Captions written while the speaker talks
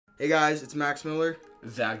Hey guys, it's Max Miller,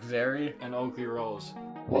 Zach Zeri, and Oakley Rose.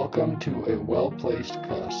 Welcome to a well-placed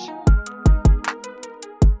cuss.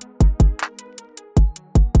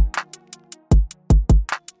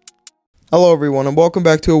 Hello everyone, and welcome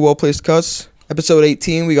back to a well-placed cuss. Episode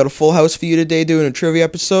 18, we got a full house for you today doing a trivia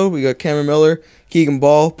episode. We got Cameron Miller, Keegan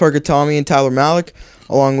Ball, Parker Thome, and Tyler Malach,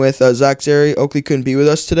 along with Zach Zeri. Oakley couldn't be with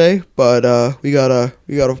us today, but we got a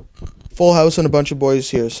full house and a bunch of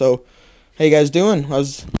boys here. So, how you guys doing?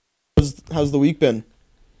 How's the week been?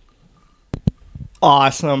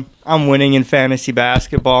 Awesome. I'm winning in fantasy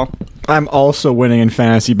basketball. I'm also winning in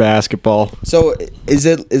fantasy basketball. So, is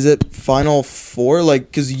it Final Four? Like,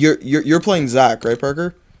 because you're playing Zach, right,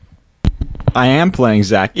 Parker? I am playing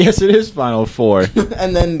Zach. Yes, it is Final Four.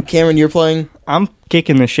 And then Cameron, you're playing. I'm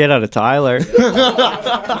kicking the shit out of Tyler.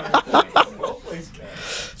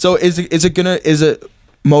 So is it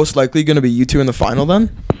most likely gonna be you two in the final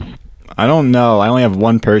then? I don't know. I only have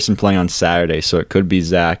one person playing on Saturday, so it could be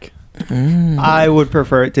Zach. I would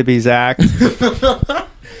prefer it to be Zach.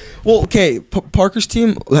 Well, okay, Parker's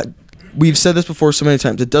team, we've said this before so many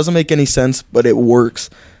times, it doesn't make any sense, but it works.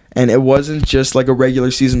 And it wasn't just like a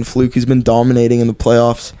regular season fluke. He's been dominating in the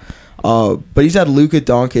playoffs. But he's had Luka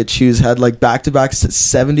Doncic, who's had like back-to-back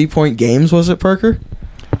 70-point games, was it, Parker?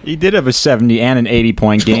 He did have a 70 and an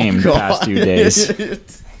 80-point game the past 2 days.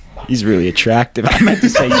 He's really attractive. I meant to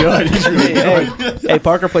say good. He's really good. Hey,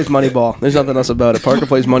 Parker plays Moneyball. There's nothing else about it. Parker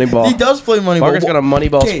plays Moneyball. He does play Moneyball. Parker's got a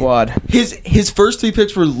Moneyball squad. His first three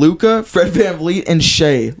picks were Luka, Fred VanVleet, and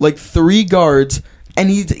Shea. Like three guards, and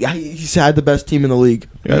he's had the best team in the league.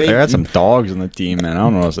 Yeah, they had some dogs on the team, man. I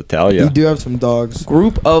don't know what else to tell you. You do have some dogs.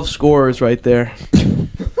 Group of scorers right there.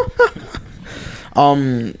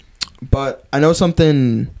 But I know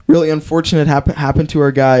something really unfortunate happened to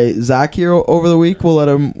our guy Zach here over the week. We'll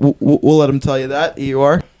let him tell you that. Here you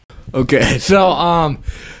are. Okay, so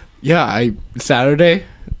Saturday,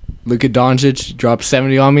 Luka Doncic dropped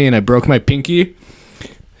 70 on me, and I broke my pinky.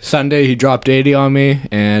 Sunday, he dropped 80 on me,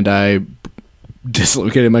 and I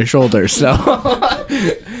dislocated my shoulder. So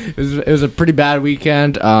it was a pretty bad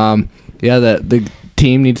weekend. The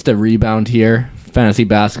team needs to rebound here. Fantasy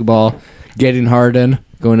basketball, getting Harden.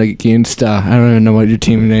 Going against, I don't even know what your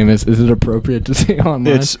team name is. Is it appropriate to say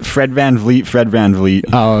online? It's Fred VanVleet.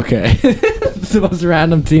 Oh, okay. It's the most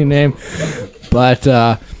random team name. But,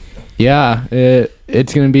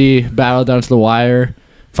 it's going to be battle down to the wire.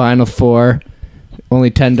 Final Four.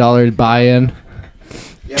 Only $10 buy-in.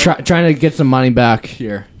 Yeah. Trying to get some money back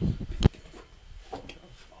here.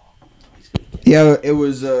 Yeah, it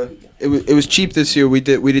was cheap this year. We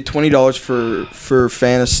did $20 for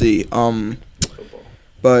fantasy.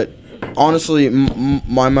 But honestly,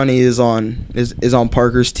 my money is on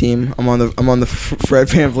Parker's team. I'm on the Fred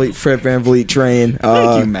VanVleet train.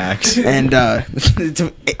 Thank you, Max. And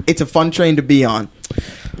it's a fun train to be on.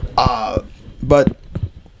 But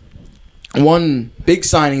one big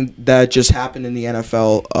signing that just happened in the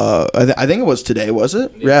NFL, I think it was today, was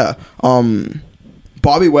it? Yeah.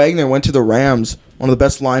 Bobby Wagner went to the Rams, one of the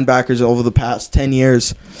best linebackers over the past 10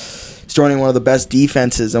 years. He's joining one of the best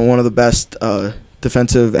defenses and one of the best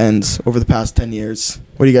defensive ends over the past 10 years.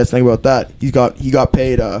 What do you guys think about that? He got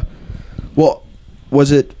paid it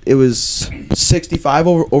was 65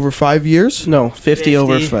 over 5 years? No, 50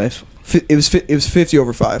 over 5. It was 50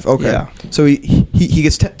 over 5. Okay. Yeah. So he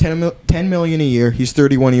gets 10 million a year. He's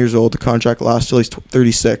 31 years old. The contract lasts till he's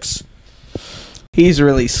 36. He's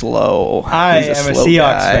really slow. I am a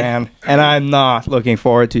Seahawks fan, and I'm not looking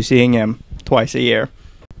forward to seeing him twice a year.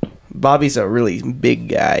 Bobby's a really big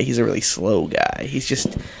guy. He's a really slow guy. He's just,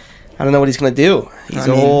 I don't know what he's going to do. He's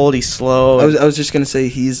old. He's slow. I was just going to say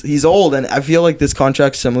he's old, and I feel like this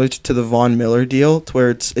contract's similar to the Von Miller deal, to where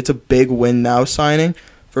it's a big win now signing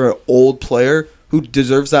for an old player who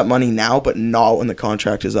deserves that money now, but not when the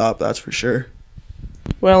contract is up. That's for sure.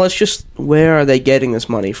 Well, it's just, where are they getting this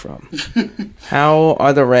money from? How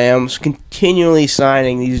are the Rams continually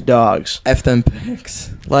signing these dogs? F them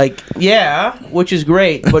picks. Like, yeah, which is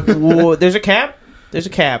great, but there's a cap. There's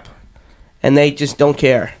a cap, and they just don't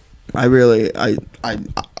care. I don't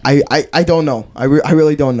know. I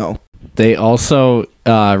really don't know. They also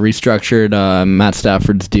restructured Matt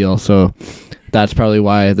Stafford's deal, so that's probably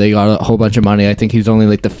why they got a whole bunch of money. I think he's only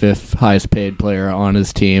like the 5th highest paid player on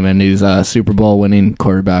his team, and he's a Super Bowl winning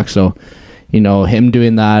quarterback. So, him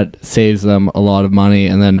doing that saves them a lot of money.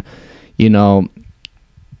 And then,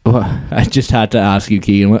 I just had to ask you,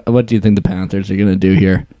 Keegan, what do you think the Panthers are going to do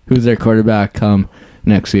here? Who's their quarterback come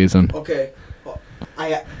next season? Okay,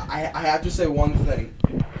 I have to say one thing.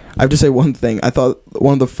 I have to say one thing. I thought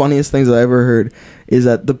one of the funniest things I ever heard is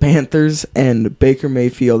that the Panthers and Baker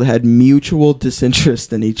Mayfield had mutual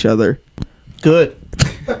disinterest in each other. Good.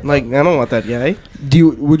 Like, I don't want that guy.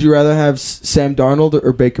 Would you rather have Sam Darnold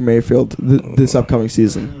or Baker Mayfield this upcoming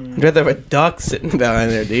season? I'd rather have a duck sitting down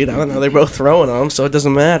there, dude. I don't know. They're both throwing on him, so it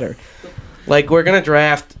doesn't matter. Like, we're going to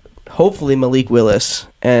draft, hopefully, Malik Willis.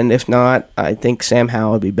 And if not, I think Sam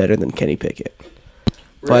Howell would be better than Kenny Pickett.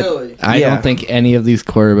 But, Really? I don't think any of these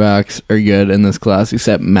quarterbacks are good in this class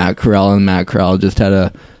except Matt Corral, and Matt Corral just had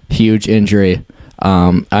a huge injury.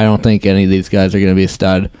 I don't think any of these guys are going to be a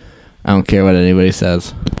stud. I don't care what anybody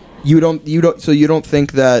says. You don't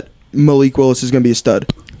think that Malik Willis is going to be a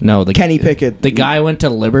stud? No, Kenny Pickett. The guy went to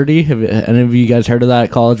Liberty. Have any of you guys heard of that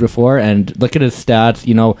at college before? And look at his stats.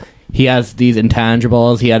 You know, he has these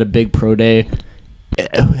intangibles. He had a big pro day.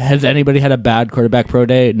 Has anybody had a bad quarterback pro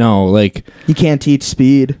day? No, like You can't teach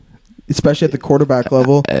speed, especially at the quarterback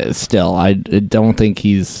level. Still, I don't think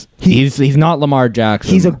he's not Lamar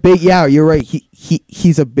Jackson. He's a big you're right.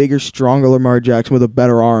 He's a bigger, stronger Lamar Jackson with a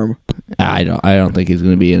better arm. I don't think he's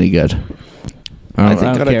going to be any good. I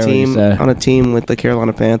think on a team with the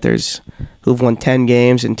Carolina Panthers, who've won 10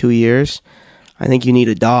 games in 2 years, I think you need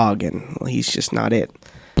a dog, and he's just not it.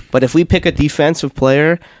 But if we pick a defensive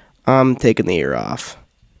player, I'm taking the year off.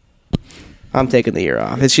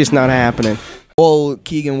 It's just not happening. Well,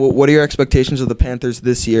 Keegan, what are your expectations of the Panthers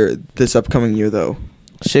this upcoming year, though?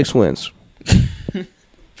 6 wins.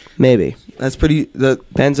 Maybe. That's pretty.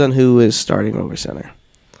 Depends on who is starting over center.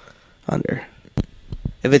 Under.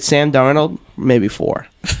 If it's Sam Darnold, maybe 4.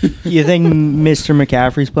 You think Mr.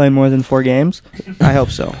 McCaffrey's playing more than 4 games? I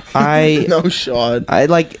hope so. No shot.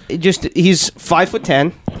 He's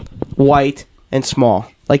 5'10", white, and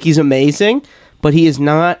small. Like, he's amazing, but he is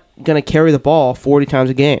not going to carry the ball 40 times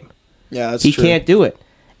a game. Yeah, that's true. He can't do it,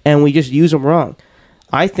 and we just use him wrong.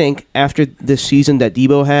 I think after the season that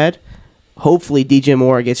Debo had, hopefully DJ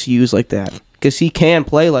Moore gets used like that because he can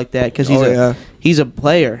play like that because he's a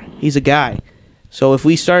player. He's a guy. So if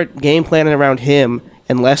we start game planning around him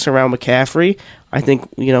and less around McCaffrey, I think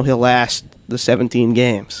he'll last the 17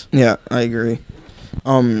 games. Yeah, I agree.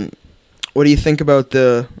 What do you think about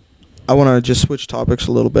I want to just switch topics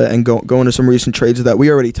a little bit and go into some recent trades that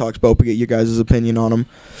we already talked about, but get your guys' opinion on them.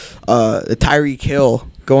 The Tyreek Hill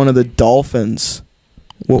going to the Dolphins.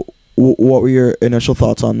 What were your initial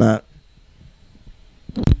thoughts on that?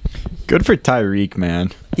 Good for Tyreek,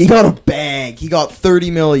 man. He got a bag. He got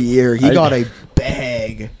 $30 million a year. He got a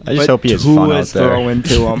bag. I just hope he has fun out there. Throwing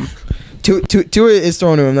to him. Tua is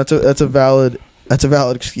throwing to him. That's a valid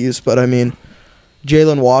excuse. But I mean,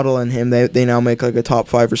 Jalen Waddle and him, they now make like a top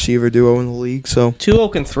 5 receiver duo in the league. So Tua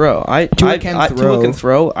can throw. Tua can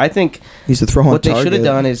throw. I think he's the throw on what they should have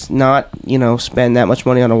done is not spend that much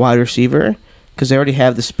money on a wide receiver because they already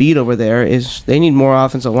have the speed over there. Is they need more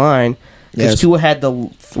offensive line because Tua had the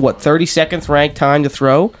 32nd ranked time to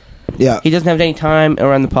throw. Yeah, he doesn't have any time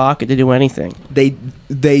around the pocket to do anything. They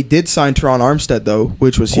did sign Teron Armstead though,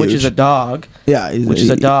 which was huge. Which is a dog. Yeah, He's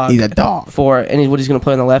a dog. He's a dog. And he's going to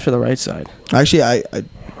play on the left or the right side? Actually,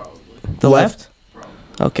 the left.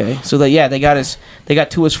 Okay, so they got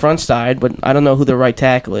Tua's front side, but I don't know who the right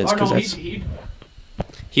tackle is because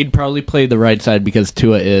he'd probably play the right side because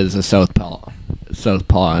Tua is a southpaw,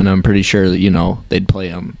 and I'm pretty sure that they'd play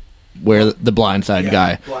him where the blindside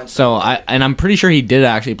guy. So I'm pretty sure he did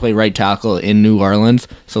actually play right tackle in New Orleans,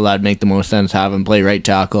 so that'd make the most sense have him play right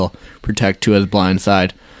tackle, protect Tua's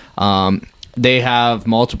blindside. They have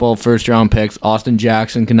multiple first-round picks. Austin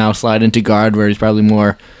Jackson can now slide into guard, where he's probably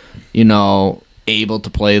more, able to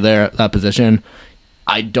play that position.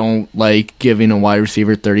 I don't like giving a wide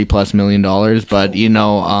receiver $30+ million, but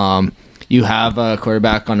you have a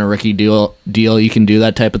quarterback on a rookie deal. You can do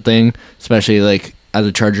that type of thing, especially like as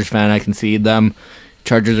a Chargers fan. I concede them.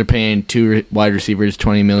 Chargers are paying 2 wide receivers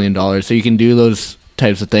 $20 million, so you can do those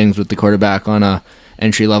types of things with the quarterback on a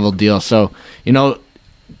entry-level deal. So the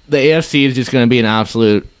AFC is just going to be an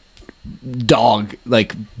absolute dog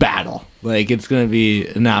battle. It's going to be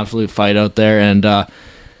an absolute fight out there, and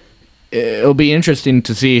it'll be interesting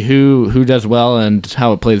to see who does well and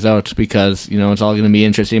how it plays out because it's all going to be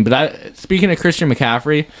interesting. But speaking of Christian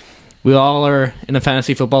McCaffrey, we all are in a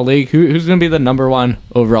fantasy football league. Who's going to be the number 1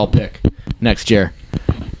 overall pick next year?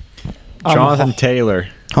 Jonathan Taylor.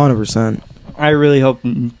 100%. I really hope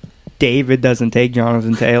David doesn't take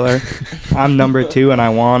Jonathan Taylor. I'm number 2 and I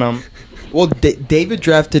want him. Well, David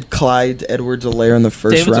drafted Clyde Edwards-Helaire in the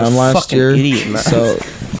first round last year. Idiot, so,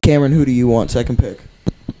 Cameron, who do you want second pick?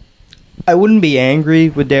 I wouldn't be angry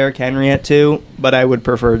with Derrick Henry at 2, but I would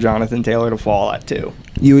prefer Jonathan Taylor to fall at 2.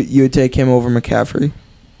 You would take him over McCaffrey?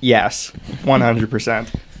 Yes,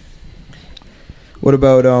 100%. What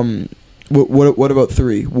about what about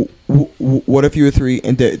 3? What if you were 3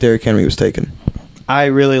 and Derrick Henry was taken? I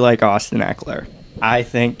really like Austin Eckler. I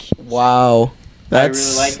think. Wow, I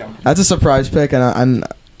really like him. That's a surprise pick, and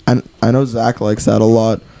I know Zach likes that a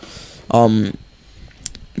lot.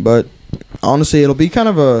 But honestly, it'll be kind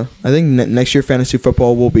of I think next year fantasy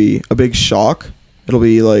football will be a big shock. It'll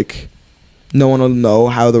be like no one will know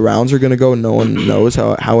how the rounds are going to go, and no one knows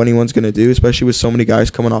how anyone's going to do, especially with so many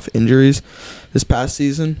guys coming off injuries this past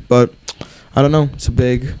season. But I don't know. It's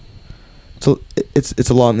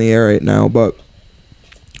a lot in the air right now. But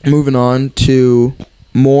moving on to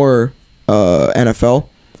more NFL.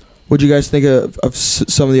 What do you guys think of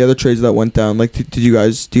some of the other trades that went down? Like, do you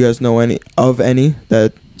guys know any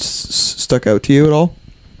that stuck out to you at all?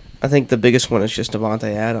 I think the biggest one is just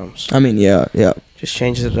Devontae Adams. I mean, yeah. Just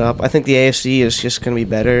changes it up. I think the AFC is just going to be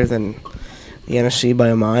better than the NFC by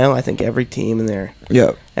a mile. I think every team in there.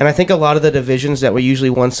 Yeah. And I think a lot of the divisions that were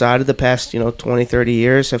usually one-sided the past, 20, 30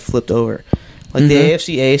 years have flipped over. Like, the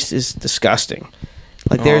AFC East is disgusting.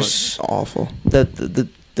 Like, it's awful. The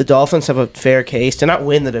Dolphins have a fair case to not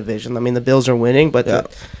win the division. I mean, the Bills are winning, but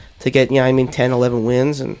to get, 10, 11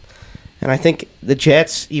 wins. And I think the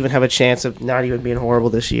Jets even have a chance of not even being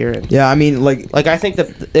horrible this year. And yeah, I mean, like I think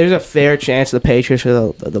that there's a fair chance the Patriots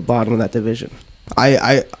are the bottom of that division.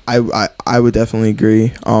 I would definitely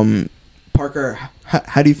agree. Parker,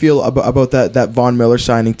 how do you feel about that Von Miller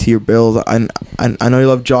signing to your Bills? I know you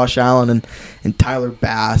love Josh Allen and Tyler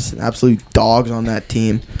Bass and absolute dogs on that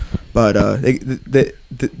team, but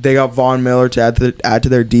they got Von Miller to add to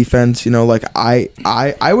their defense. I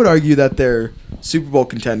would argue that they're Super Bowl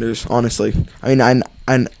contenders. Honestly, I mean,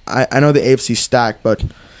 I know the AFC stacked, but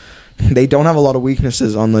they don't have a lot of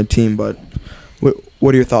weaknesses on the team. But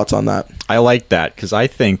what are your thoughts on that? I like that because I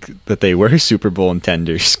think that they were Super Bowl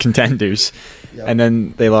contenders, yep. And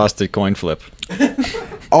then they lost a coin flip.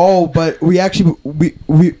 Oh, but we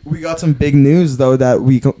got some big news though that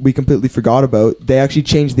we completely forgot about. They actually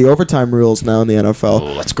changed the overtime rules now in the NFL.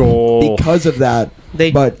 Oh, let's go. Because of that, they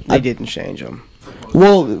didn't change them.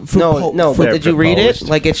 Well, but did you read it?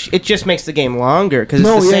 Like it just makes the game longer because it's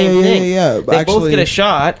the same thing. Yeah. They both get a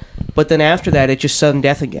shot, but then after that, it's just sudden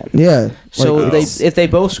death again. Yeah. So if they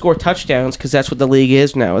both score touchdowns, because that's what the league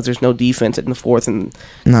is now, is there's no defense in the fourth and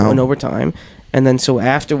in overtime, and then so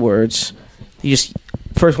afterwards, you just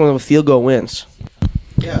first one with field goal wins.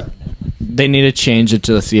 Yeah. They need to change it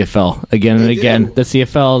to the CFL again and again. The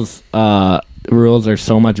CFL's rules are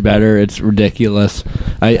so much better. It's ridiculous.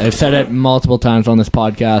 I've said it multiple times on this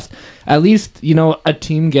podcast. At least, a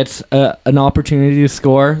team gets an opportunity to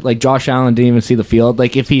score. Like Josh Allen didn't even see the field.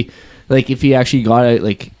 Like if he actually got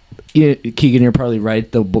it, Keegan, you're probably right.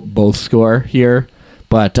 They'll both score here,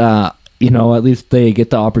 but at least they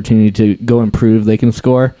get the opportunity to go and prove they can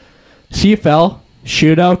score. CFL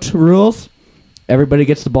shootout rules. Everybody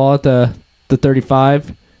gets the ball at the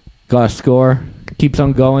 35. Got to score. Keeps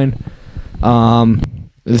on going.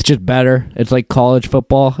 It's just better. It's like college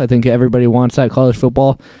football. I think everybody wants that college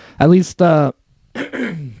football. At least NFL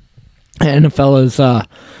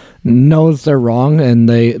knows they're wrong and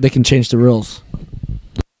they can change the rules.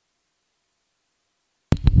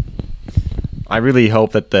 I really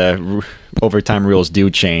hope that the overtime rules do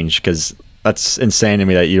change because that's insane to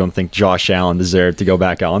me that you don't think Josh Allen deserved to go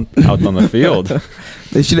back out on the field.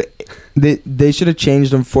 They should have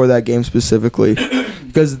changed them for that game specifically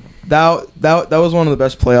because that was one of the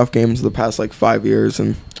best playoff games of the past 5 years,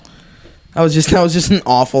 and that was just an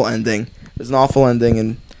awful ending. It was an awful ending,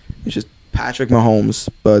 and it's just Patrick Mahomes.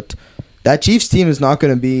 But that Chiefs team is not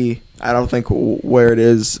going to be, I don't think, where it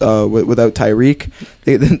is without Tyreek.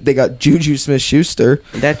 They got Juju Smith-Schuster.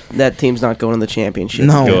 That team's not going to the championship.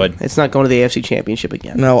 No, good. It's not going to the AFC championship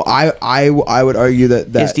again. No, I would argue that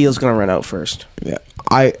his deal's going to run out first. Yeah,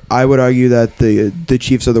 I would argue that the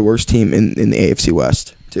Chiefs are the worst team in the AFC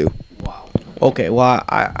West too. Wow. Okay, well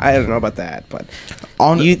I don't know about that, but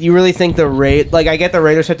you really think I get the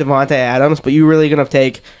Raiders have Devontae Adams, but you really gonna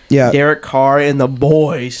take Derek Carr and the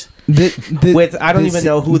boys I don't even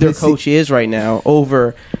know who their coach is right now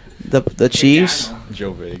over the Chiefs.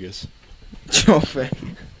 Joe Vegas.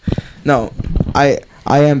 No, I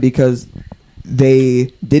am because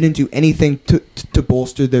they didn't do anything to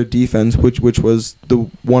bolster their defense, which was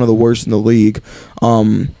one of the worst in the league,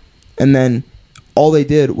 and then all they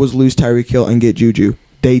did was lose Tyreek Hill and get Juju.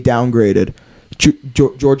 They downgraded.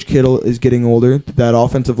 George Kittle is getting older. That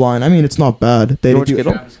offensive line, I mean, it's not bad.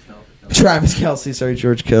 Travis Kelce, sorry,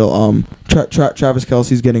 George Kittle. Travis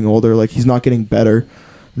Kelce's getting older. He's not getting better.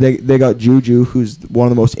 They got Juju, who's one of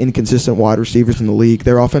the most inconsistent wide receivers in the league.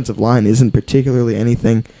 Their offensive line isn't particularly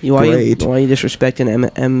anything great. Why are you disrespecting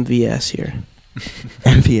MVS here?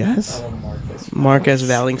 MVS? Marquez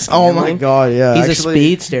Valings. Oh my God! Yeah, He's actually, a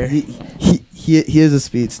speedster. He is a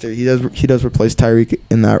speedster. He does replace Tyreek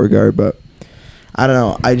in that regard, but I don't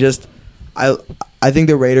know. I think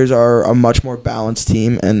the Raiders are a much more balanced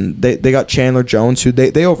team, and they got Chandler Jones, who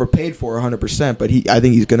they overpaid for 100%, but I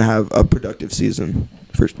think he's gonna have a productive season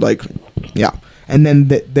yeah. And then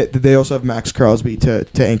they also have Max Crosby to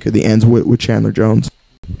anchor the ends with Chandler Jones.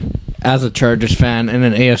 As a Chargers fan and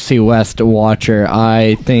an AFC West watcher,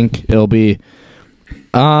 I think it'll be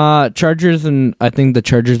Chargers, and I think the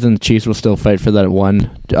Chargers and the Chiefs will still fight for that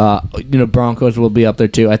one. Broncos will be up there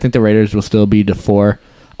too. I think the Raiders will still be to 4.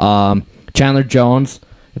 Chandler Jones,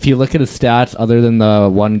 if you look at his stats, other than the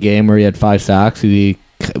one game where he had 5 sacks, he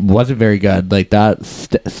wasn't very good. Like that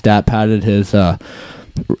stat padded his,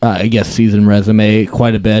 season resume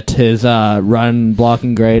quite a bit. His run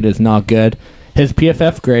blocking grade is not good. His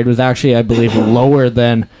PFF grade was actually, I believe, lower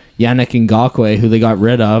than Yannick Ngakoue, who they got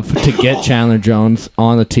rid of to get Chandler Jones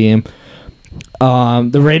on the team.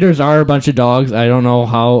 The Raiders are a bunch of dogs. I don't know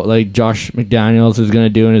how Josh McDaniels is going to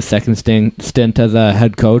do in his second stint as a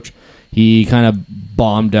head coach. He kind of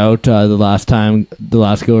bombed out the last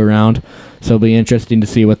go around. So it'll be interesting to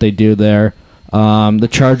see what they do there. The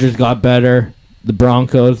Chargers got better. The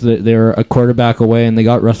Broncos, they were a quarterback away, and they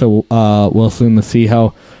got Russell Wilson to see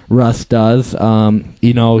how Russ does.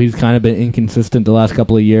 He's kind of been inconsistent the last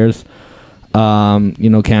couple of years.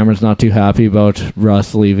 Cameron's not too happy about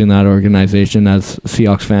Russ leaving that organization as a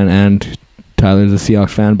Seahawks fan, and Tyler's a Seahawks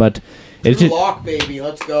fan. But it's just Lock, baby,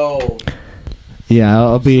 let's go.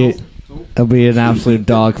 Yeah, it'll be an absolute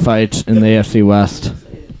dogfight in the AFC West.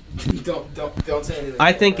 Don't say anything.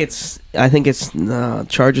 I think it's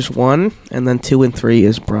Chargers 1, and then 2 and 3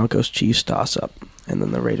 is Broncos Chiefs toss up, and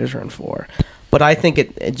then the Raiders are in 4. But I think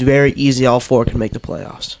it's very easy. All 4 can make the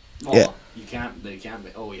playoffs. Yeah. You can't. They can't.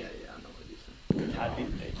 Oh yeah. I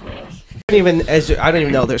don't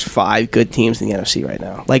even know there's 5 good teams in the NFC right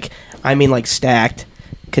now. Stacked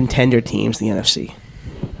contender teams in the NFC.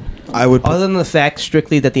 Other than the fact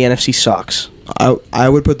strictly that the NFC sucks. I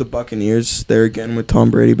would put the Buccaneers there again with Tom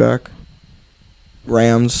Brady back.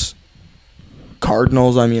 Rams,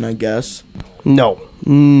 Cardinals. I guess. No.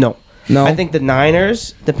 I think the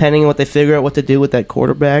Niners, depending on what they figure out what to do with that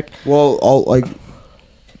quarterback. Well,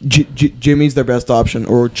 Jimmy's their best option,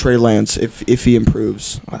 or Trey Lance if he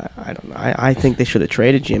improves. I don't know. I think they should have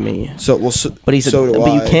traded Jimmy. But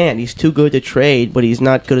you can't. He's too good to trade, but he's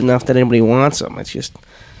not good enough that anybody wants him. It's just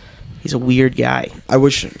he's a weird guy. I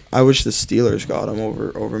wish the Steelers got him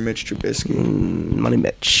over Mitch Trubisky. Money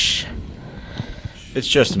Mitch. It's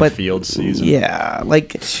just Fields season. Yeah,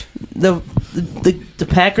 the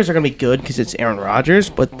Packers are gonna be good because it's Aaron Rodgers,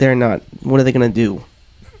 but they're not. What are they gonna do?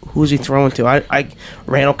 Who's he throwing to?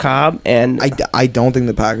 Randall Cobb, and I don't think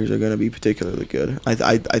the Packers are going to be particularly good.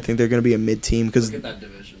 I think they're going to be a mid team because Look at that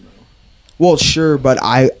division though. Well, sure, but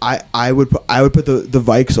I would put the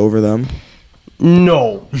Vikes over them.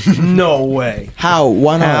 No way. How?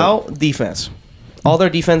 Why not? How? Defense. All their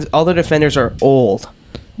defenders are old.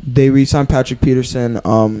 They re-signed Patrick Peterson.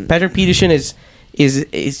 Patrick Peterson is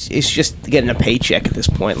just getting a paycheck at this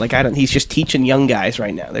point. He's just teaching young guys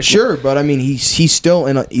right now. Sure, but he's still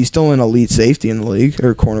an elite safety in the league,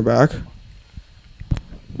 or cornerback.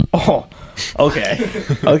 Oh,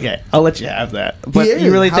 okay. I'll let you have that. But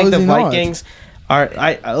you really think the Vikings are?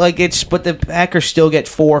 But the Packers still get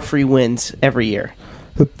 4 free wins every year.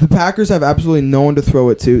 The Packers have absolutely no one to throw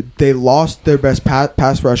it to. They lost their best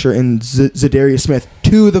pass rusher in Zadarius Smith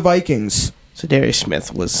to the Vikings. Zadarius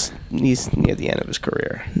Smith he's near the end of his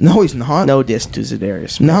career. No, he's not. No diss to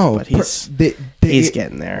Zadarius Smith. No, but he's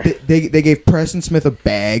getting there. They gave Preston Smith a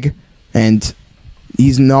bag, and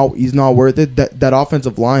he's not worth it. That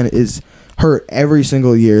offensive line is hurt every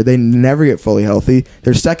single year. They never get fully healthy.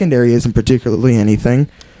 Their secondary isn't particularly anything.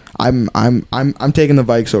 I'm taking the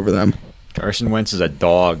Vikes over them. Carson Wentz is a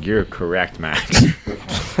dog. You're correct, Max.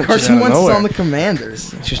 Carson Wentz is on the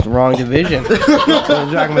Commanders. It's just the wrong division. We're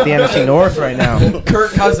talking about the NFC North right now.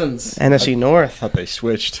 Kirk Cousins. NFC North. Thought they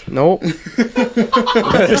switched. Nope.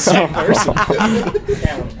 The same person.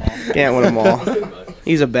 Can't win them all.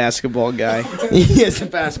 He's a basketball guy. He's a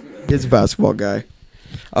basketball guy.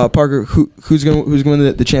 Parker, who's gonna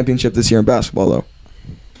win the championship this year in basketball though?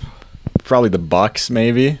 Probably the Bucks,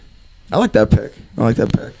 maybe. I like that pick.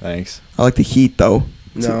 Thanks. I like the Heat though.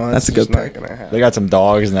 No, that's a good pick. They got some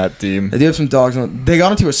dogs in that team. They do have some dogs. They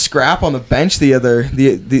got into a scrap on the bench the other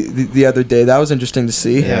day. That was interesting to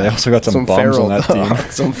see. Yeah, they also got some bums on that team.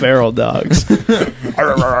 Some feral dogs.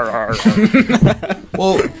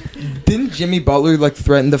 Well, didn't Jimmy Butler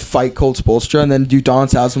threaten to fight Colt Spoelstra, and then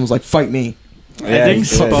Udonis Haslem was like, "Fight me." Yeah, I think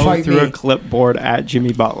he did. Spo Fight threw me. a clipboard at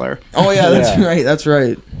Jimmy Butler. Oh yeah, that's Yeah. right. That's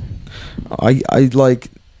right. I like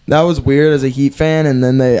that was weird as a Heat fan, and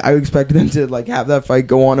then I expected them to like have that fight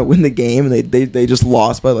go on and win the game, and they just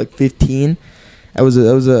lost by like 15. That was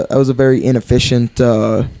a very inefficient.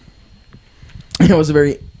 It was a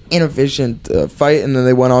very inefficient fight, and then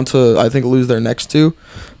they went on to I think lose their next two.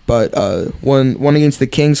 But one against the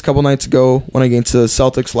Kings a couple nights ago, one against the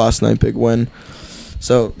Celtics last night, big win.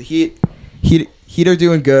 So Heat are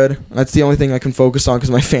doing good. That's the only thing I can focus on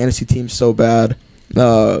because my fantasy team's so bad.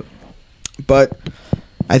 But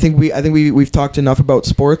I think we've talked enough about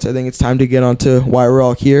sports. I think it's time to get onto why we're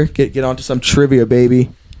all here. Get onto some trivia, baby.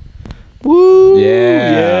 Woo!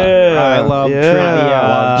 Yeah. I love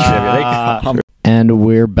trivia. And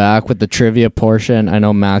we're back with the trivia portion. I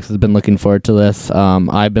know Max has been looking forward to this.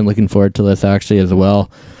 I've been looking forward to this actually as well.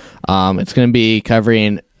 It's going to be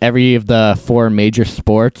covering every of the 4 major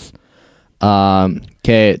sports.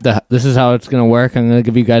 Okay, this is how it's going to work. I'm going to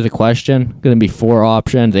give you guys a question. Going to be 4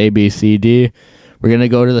 options, A, B, C, D. We're going to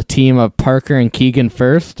go to the team of Parker and Keegan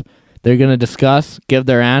first. They're going to discuss, give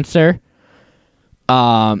their answer.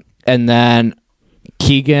 And then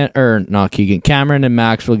Cameron and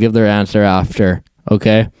Max will give their answer after.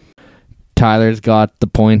 Okay? Tyler's got the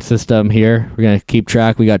point system here. We're going to keep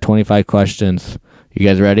track. We got 25 questions. You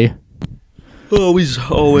guys ready? Always.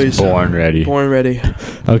 Born ready. Born ready.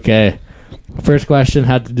 Okay. First question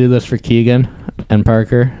had to do this for Keegan and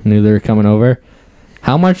Parker. Knew they were coming over.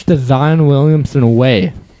 How much does Zion Williamson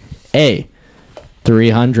weigh? A,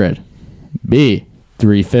 300. B,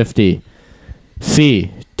 350.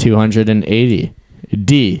 C, 280.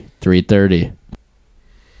 D, 330.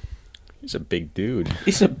 He's a big dude.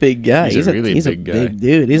 He's a big guy. He's a really big guy. big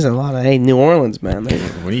dude. He's a lot of New Orleans, man.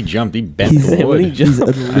 When he jumped, he bent the wood. When he jumped,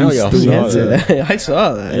 I know y'all saw that. I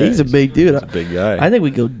saw that. Yeah, he's a big dude. He's a big guy. I think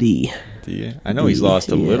we go D. I know he's lost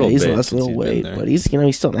a little bit. He's lost a since little he's weight, been there. but he's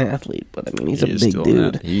still an athlete. But I mean, he's He a is big still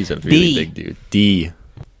dude. He's a really D. big dude. D.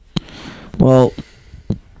 Well,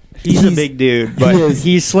 He's a big dude, but he is.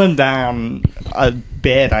 he slimmed down a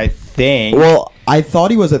bit, I think. Well, I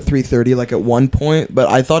thought he was at 330 like at one point, but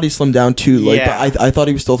I thought he slimmed down too. Like, Yeah. but I thought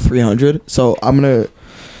he was still 300. So I'm gonna. Do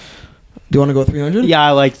you want to go 300? Yeah,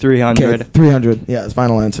 I like 300. Okay, 300. Yeah, his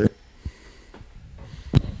final answer.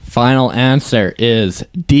 Final answer is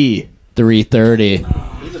D, 330.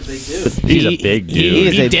 He's a big dude. He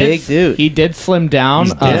is a big dude. He did slim down,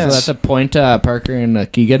 so dense. that's a point to Parker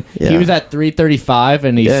and Keegan. Yeah. He was at 335,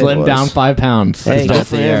 and he Yeah, he slimmed was. down 5 pounds. Hey, to good start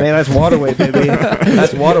for the him, year. man. That's water weight, baby.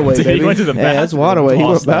 That's water weight, Dude, he baby. went to the Yeah, that's bathroom water and weight. He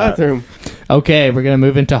went lost to the that. bathroom. Okay, we're going to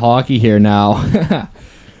move into hockey here now.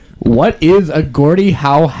 What is a Gordie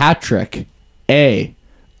Howe hat trick? A,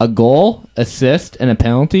 a goal, assist, and a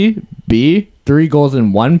penalty. B, 3 goals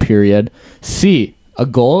in 1 period. C, a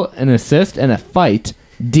goal, an assist, and a fight.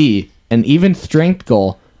 D, an even strength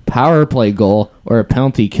goal, power play goal, or a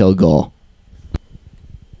penalty kill goal.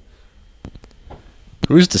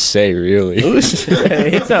 Who's to say, really?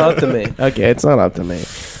 It's not up to me. Okay, it's not up to me.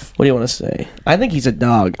 What do you want to say? I think he's a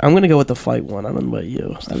dog. I'm going to go with the fight one. I don't know about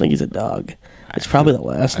you. I think he's a dog. It's probably the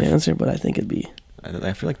last answer, but I think it'd be...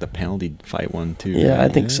 I feel like the penalty fight one, too. Yeah, I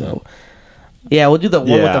think so. Yeah, we'll do the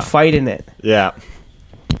one with Yeah. the fight in it. Yeah.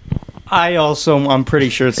 I'm pretty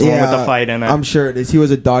sure it's the one with the fight in it. I'm sure it is. He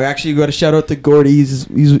was a dog. Actually, you got to shout out to Gordy. He's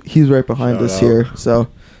right behind Shout us out. here. So,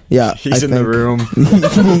 yeah. He's I in the think- room.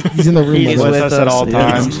 He's in the room. He's with with us at all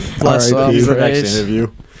times. Bless R.I.P. up, He's the next praise.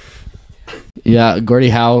 interview. Yeah, Gordie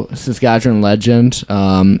Howe, Saskatchewan legend.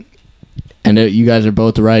 You guys are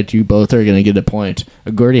both right. You both are going to get a point.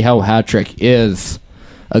 A Gordie Howe hat trick is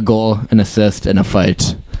a goal, an assist, and a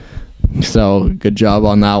fight. So, good job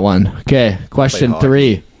on that one. Okay, question hockey.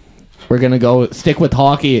 3. We're going to stick with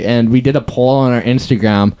hockey, and we did a poll on our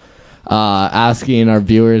Instagram asking our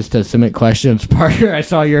viewers to submit questions. Parker, I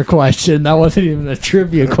saw your question. That wasn't even a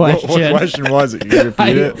trivia question. What question was it? You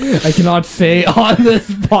repeat it? I cannot say on this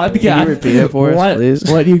podcast. Can you repeat it for us, please?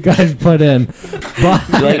 What you guys put in. But,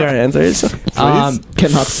 You like our answers?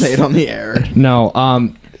 Cannot say it on the air. no,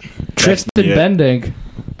 Tristan Yeah. Bending,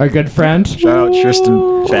 our good friend. Shout out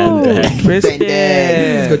Tristan Bending. Tristan.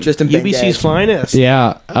 Let's go Tristan UBC's Bending. finest.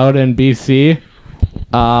 Yeah, out in BC.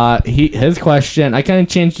 His question, I kind of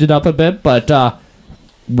changed it up a bit, but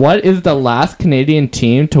what is the last Canadian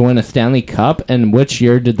team to win a Stanley Cup, and which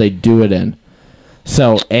year did they do it in?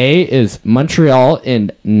 So A is Montreal in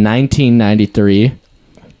 1993.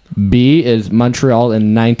 B is Montreal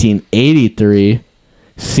in 1983.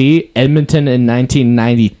 C, Edmonton in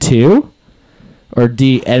 1992. Or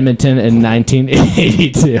D, Edmonton in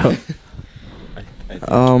 1982. I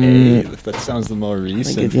That sounds the more I think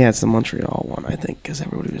recent. it's the Montreal one. I think because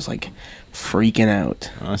everybody was like freaking out.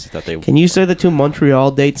 I honestly thought they. Can you say the two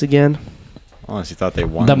Montreal dates again? Honestly thought they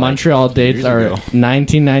won. The like Montreal 2 dates years are ago.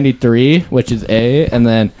 1993, which is A, and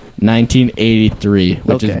then 1983,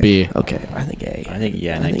 which is B. Okay, I think A. I think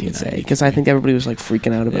I think it's A because I think everybody was like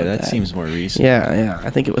freaking out about Yeah, that. that seems more recent. Yeah. I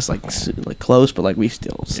think it was like close, but like we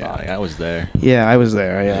still Yeah, saw like, it. I was there. Yeah, I was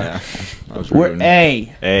there. Yeah. I was We're rooting.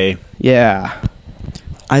 A. A. Yeah.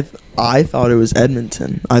 I thought it was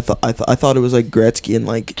Edmonton. I thought it was like Gretzky and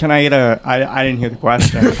like. Can I get a? I didn't hear the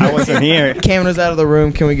question. I wasn't here. Cameron was out of the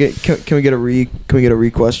room. Can we get a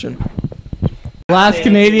re question? Last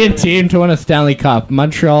Canadian team to win a Stanley Cup: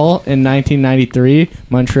 Montreal in 1993,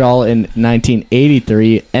 Montreal in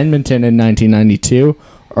 1983, Edmonton in 1992,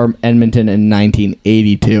 or Edmonton in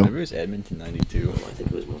 1982. Maybe it was Edmonton 92. I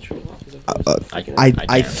think it was Montreal.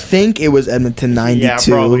 I think it was Edmonton 92. Yeah,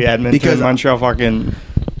 probably Edmonton. because Montreal fucking.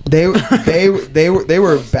 they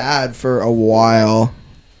were bad for a while.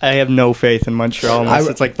 I have no faith in Montreal unless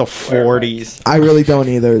it's like the 40s. I really don't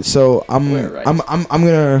either. So I'm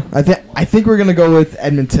gonna I think we're gonna go with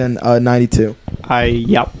Edmonton 92.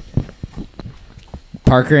 Yep.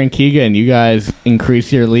 Parker and Keegan, you guys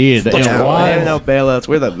increase your lead. It Yeah, was no bailouts.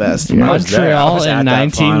 We're the best. I was there. I Montreal was in at that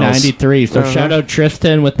 1993. So Uh-huh. shout out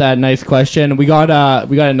Tristan with that nice question. We got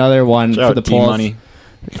another one Shout for out the polls. T-Money.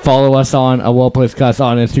 Follow us on a Well Placed Cuss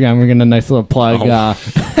on Instagram. We're getting a nice little plug.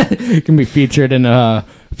 Can be featured in a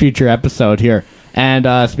future episode here.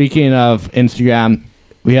 And speaking of Instagram,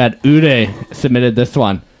 we had Uday submitted this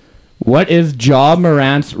one. What is Ja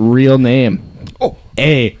Morant's real name? Oh.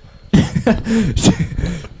 A.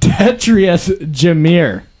 Tetrius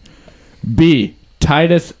Jameer. B.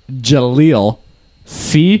 Titus Jaleel.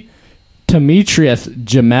 C. Demetrius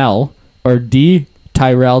Jamel. Or D.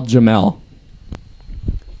 Tyrell Jamel.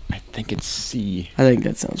 I think it's C. I think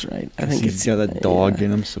that sounds right. I think he's it's got a dog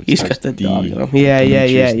in him, so He's it's got the D. dog in him.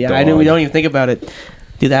 Yeah. I know. We don't even think about it.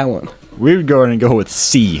 Do that one. We would go and go with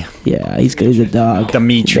C. Yeah, he's good as a dog.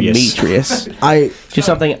 Demetrius. Just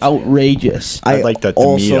something outrageous. I'd like that to meet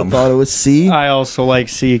also him. thought it was C. I also like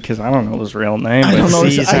C because I don't know his real name. I But don't know.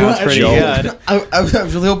 C sounds pretty good. I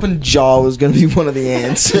was really hoping Jaw was gonna be one of the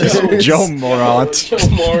answers. Joe Morant.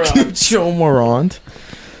 Joe Morant.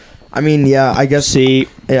 I mean, yeah, I guess C.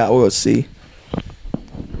 Yeah, we'll go C.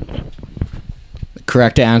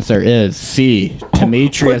 Correct answer is C.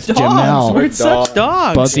 Demetrius Jamel. We're such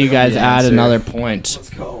dogs. Both of you guys add answer. another point. Let's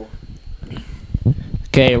go.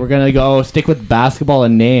 Okay, we're going to go stick with basketball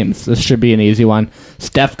and names. This should be an easy one.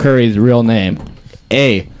 Steph Curry's real name.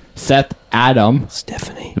 A. Seth Adam.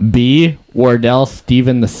 Stephanie. B. Wardell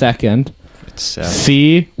Stephen II. It's Seth.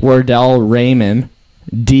 C. Wardell Raymond.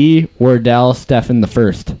 D. Wardell Stephen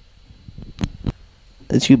I.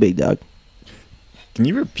 It's you, big dog. Can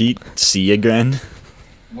you repeat C again?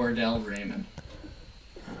 Wardell Raymond.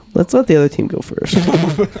 Let's let the other team go first.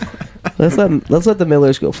 let's let the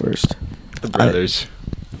Millers go first. The brothers.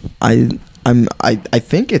 I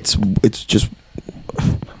think it's just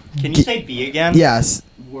Can you say B again? yes.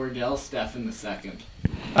 Wardell Stephen II.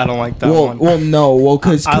 I don't like that Well, one.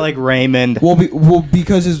 because I like Raymond.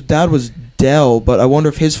 because his dad was Dell, but I wonder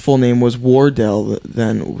if his full name was Wardell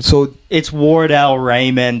then. So It's Wardell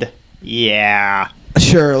Raymond. Yeah.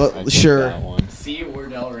 sure. That one. C.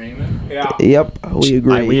 Wardell Raymond. Yeah. Yep, we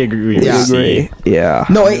agree. We agree. with Yeah. C. Yeah.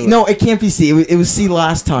 No, it can't be C. It was C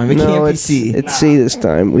last time. It can't be C. It's C this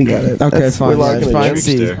time. We got it. Okay, That's- fine. we're Yeah, locking it's it fine. in.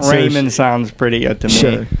 C. Trickster. Raymond sounds pretty good to me.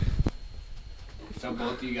 Sure. So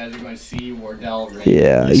both of you guys are going C. Wardell Raymond.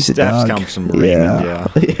 Yeah, he's a Steph's dog. comes from Raymond.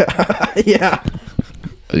 Yeah. Yeah.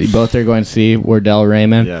 You both are going C. Wardell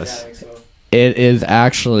Raymond. Yes. It is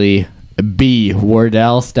actually B.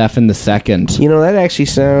 Wardell Stephen II. You know, that actually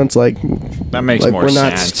sounds like That makes more we're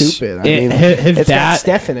not sense. stupid. I It- mean, his it's dad- got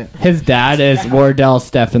Steph in it. His dad is Wardell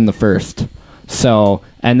Stephen I. So,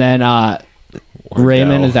 and then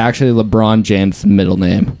Raymond is actually LeBron James' middle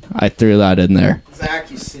name. I threw that in there.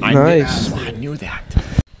 Nice. I knew that.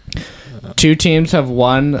 Two teams have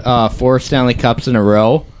won 4 Stanley Cups in a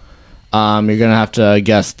row. You're going to have to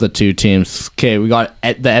guess the two teams. Okay, we got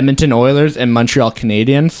the Edmonton Oilers and Montreal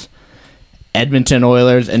Canadiens. Edmonton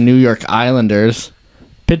Oilers and New York Islanders.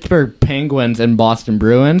 Pittsburgh Penguins and Boston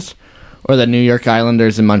Bruins. Or the New York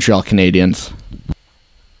Islanders and Montreal Canadiens.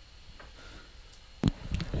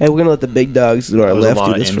 Hey, we're gonna let the big dogs to our There's a left lot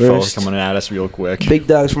do of this info first. coming at us real quick. Big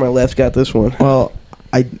dogs from our left got this one. Well,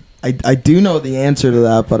 I do know the answer to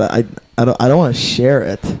that, but I don't want to share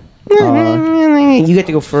it. You get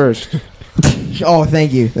to go first. Oh,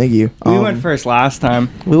 thank you. We went first last time.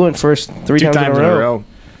 We went first 3 Two times in a row.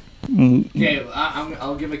 Okay,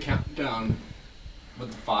 I'll give a countdown.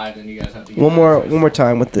 with the 5, then you guys have to. One more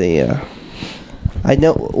time with the. I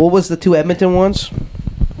know. What was the 2 Edmonton ones?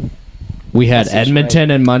 We had Edmonton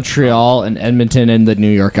and Montreal, and Edmonton and the New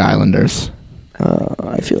York Islanders.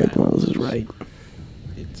 I feel like one of those is right.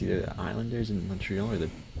 It's either the Islanders in Montreal or the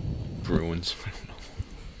Bruins.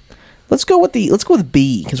 Let's go with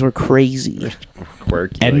B because we're crazy.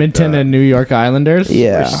 Quirky Edmonton and New York Islanders.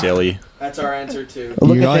 Yeah. We're silly. That's our answer too.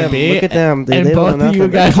 Look You at gotta them. be- Look at them. And they both don't of you know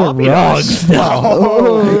guys are nothing. wrong still.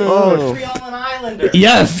 Oh. Montreal and Islanders.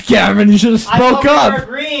 Yes, Cameron, you should have I thought spoke we were up.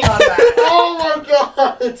 agreeing on that. Oh my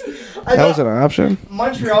god! That was an option.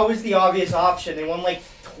 Montreal was the obvious option. They won like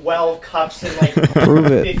 12 cups in like Prove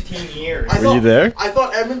it. 15 years. Were you there? I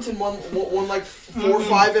thought Edmonton won like 4 or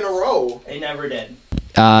 5 in a row. They never did.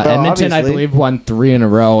 Edmonton, I obviously. believe, won 3 in a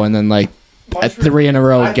row, and then like Montreal- 3 in a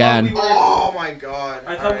row I thought again. we were- Oh my god!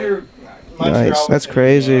 I thought we were. Nice, Montreal was that's gonna be the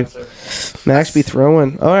crazy. answer. Max be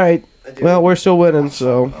throwing. All right. Well, we're still winning,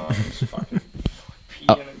 so. Peeing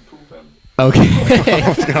and pooping.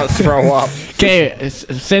 Okay. Gonna throw up. Okay,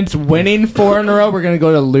 since winning 4 in a row, we're gonna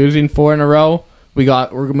go to losing 4 in a row.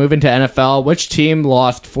 We're moving to NFL. Which team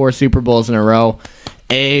lost 4 Super Bowls in a row?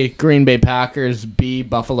 A, Green Bay Packers. B,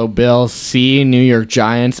 Buffalo Bills. C, New York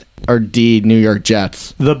Giants. Or D, New York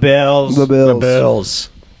Jets. The Bills. The Bills. The Bills.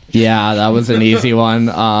 Yeah, that was an easy one.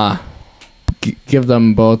 Give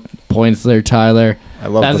them both points there, Tyler. I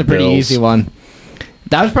love That was the a pretty Bills. easy one.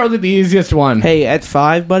 That was probably the easiest one. Hey, at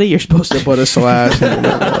 5, buddy, you're supposed to put a slash.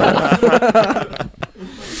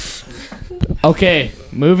 Okay,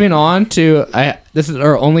 moving on to this is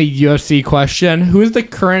our only UFC question. Who is the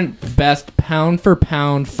current best pound for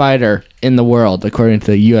pound fighter in the world according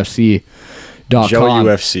to UFC.com? Joe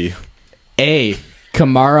UFC. A.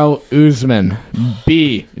 Kamaru Usman.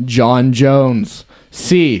 B. John Jones.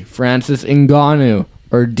 C. Francis Ngannou.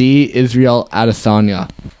 Or D. Israel Adesanya.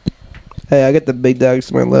 Hey, I got the big dogs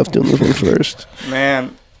to my left doing this one first.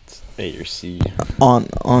 Man, A or C.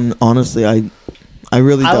 Honestly, I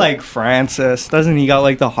really I don't. like Francis. Doesn't he got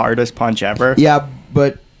like the hardest punch ever? Yeah,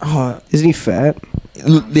 but Isn't he fat?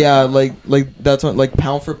 yeah, like that's what, like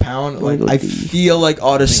pound for pound. Like I D. feel like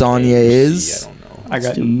Adesanya is, I don't know. I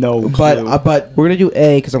got no clue. but We're gonna do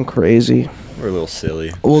A because I'm crazy. We're a little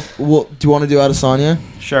silly. we'll do you want to do Adesanya?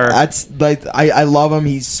 sure. That's like I love him.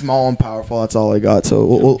 He's small and powerful. That's all I got. So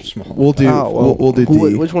we'll do we'll do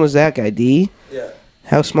D. Which one is that guy? D? Yeah.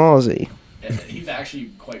 How small is he? He's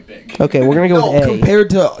actually quite big. Okay, we're gonna go No, with A. compared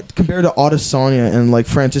to Adesanya and like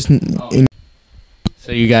Francis.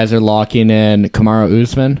 So you guys are locking in Kamaru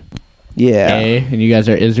Usman, Yeah. A, and you guys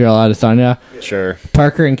are Israel Adesanya. Sure.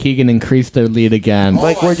 Parker and Keegan increased their lead again.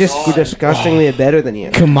 Like we're disgustingly better than you.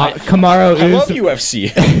 Kamaru I love Usman.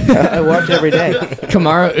 UFC. I watch every day.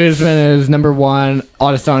 Kamaru Usman is number 1,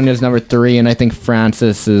 Adesanya is number 3, and I think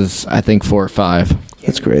Francis is 4 or 5.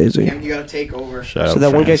 That's crazy. You gotta take over. Shout So out that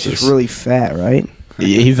one guy's Francis. just really fat, right?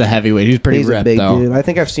 He's a heavyweight. He's pretty He's ripped a big though. dude. I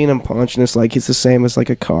think I've seen him punch, and it's like he's the same as like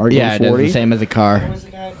a car going Yeah, it is 40. the same as a car.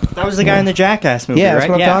 That was the guy in the Jackass movie, Yeah, right? that's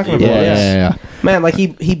what I'm talking about. Yeah, Yes. yeah. Man, like he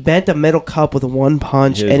bent a metal cup with one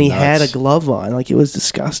punch, He was and he had a nuts. glove on. Like it was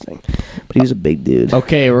disgusting, but he was a big dude.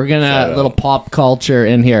 Okay, we're Shout gonna out. little pop culture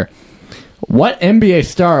in here. What NBA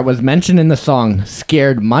star was mentioned in the song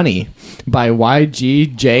 "Scared Money" by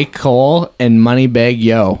YG, J. Cole, and Moneybagg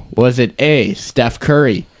Yo? Was it A. Steph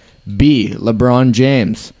Curry, B. LeBron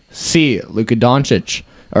James, C. Luka Doncic,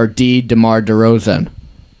 or D. DeMar DeRozan?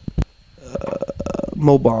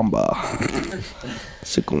 Mo Bamba,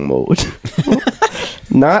 sickle mode.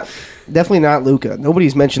 Definitely not Luca.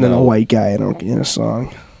 Nobody's mentioning a No. white guy in a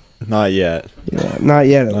song. Not yet. Yeah, not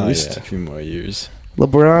yet at Not least. yet. A few more years.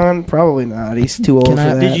 LeBron, probably not. He's too old for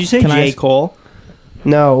that. Did you say J. Cole?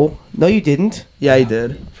 No, you didn't. Yeah, he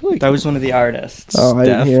did. That was one of the artists. Oh, I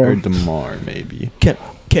didn't Steph hear or him. DeMar, maybe.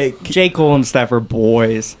 Okay, J. Cole and Steph are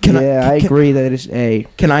boys. I agree that it's A.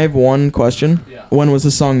 can I have one question? Yeah. When was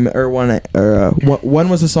the song when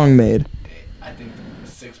was the song made? I think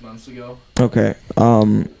 6 months ago. Okay. So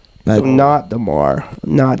not DeMar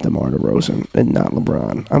DeRozan, and not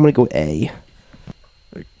LeBron. I'm gonna go A.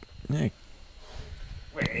 Yeah,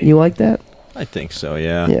 You like that? I think so,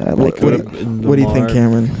 yeah. Yeah, I like what, it. what do you think, DeMar,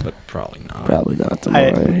 Cameron? But probably not. Probably not DeMar.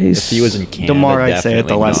 If he was in Canada, The more I say it,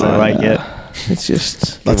 the definitely less I not. like it. It's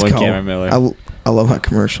just. Let's one, go. Cameron Miller. I love that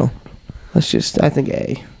commercial. I think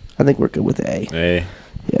A. I think we're good with A. Hey,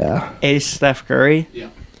 Yeah. A. Steph Curry? Yeah.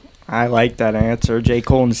 I like that answer. J.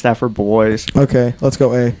 Cole and Steph are boys. Okay, let's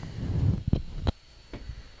go A.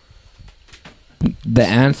 The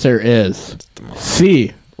answer is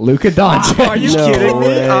C. Luka Doncic. Are you No kidding me?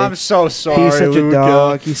 way. I'm so sorry, He's such a Luka.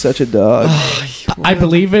 dog. He's such a dog. I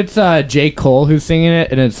believe it's J. Cole who's singing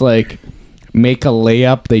it, and it's like make a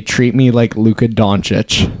layup, they treat me like Luka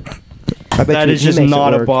Doncic. I bet That you is he just makes it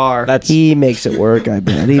not a work. bar. That's He makes it work. I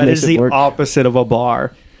bet he That makes is it the work. opposite of a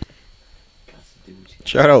bar.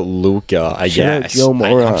 shout out Luca. I Shout out guess. Joe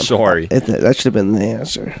Moron. I'm sorry. That should have been the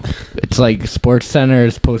answer. It's like Sports Center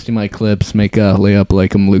is posting my clips, make a layup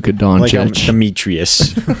like I'm Luka Like I'm Doncic.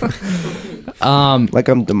 Demetrius. Like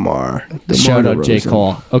I'm DeMar. Shout out J. DeRozan.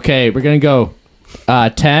 Cole. Okay, we're gonna go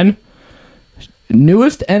 10.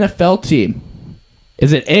 Newest NFL team.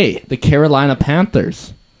 Is it A, the Carolina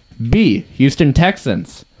Panthers, B, Houston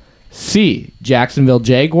Texans, C, Jacksonville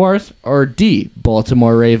Jaguars, or D,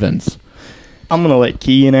 Baltimore Ravens? I'm gonna let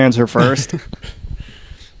Keegan answer first.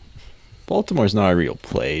 Baltimore's not a real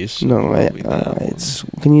place. No, it's.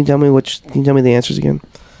 Can you tell me the answers again?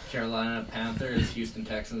 Carolina Panthers, Houston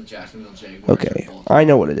Texans, Jacksonville Jaguars. Okay, I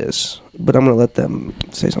know what it is, but I'm gonna let them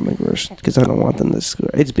say something first because I don't want them to score.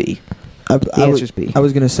 It's B. The answer's B. I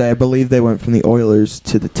was gonna say I believe they went from the Oilers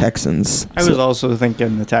to the Texans. I was also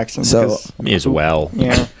thinking the Texans. So- 'cause- Me as well.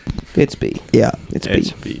 yeah. It's B. Yeah. It's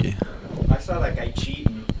It's B. B. I saw that guy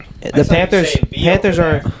cheating. The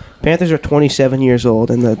Panthers are 27 years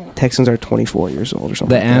old, and the Texans are 24 years old, or something.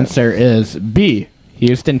 The like that. answer is B,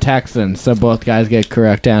 Houston Texans. So both guys get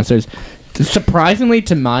correct answers. Surprisingly,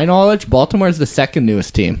 to my knowledge, Baltimore is the second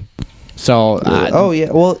newest team. So Oh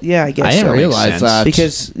yeah, well yeah, I guess I didn't so. realize sense. that.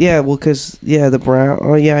 because the Brown.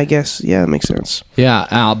 Oh yeah, I guess it makes sense. Yeah,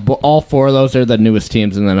 all four of those are the newest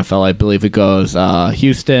teams in the NFL. I believe it goes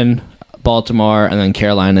Houston, Baltimore, and then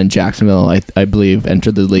Carolina and Jacksonville, I believe,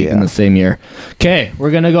 entered the league in Yeah. the same year. Okay,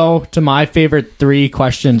 we're going to go to my favorite 3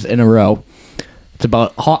 questions in a row. It's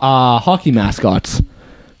about hockey mascots.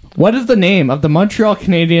 What is the name of the Montreal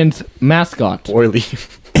Canadiens mascot? Oily.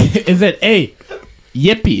 Is it A,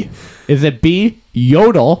 Yippee? Is it B,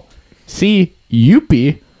 Yodel? C,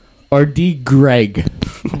 Youpie? Or D, Greg?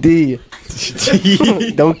 D.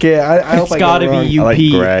 Don't care. I hope It's I gotta get it be wrong. I like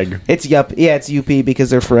UP. Greg. It's Yup. Yeah, it's UP because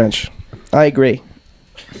they're French. I agree.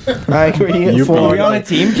 I agree. UP. full- Are we on a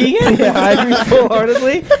team, Keegan? Yeah, I agree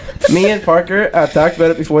full-heartedly. Me and Parker talked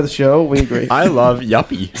about it before the show. We agree. I love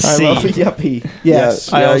Yuppie. I C. love Yuppie.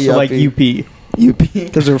 Yes. I also like Yuppie. UP.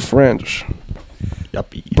 Because they're French.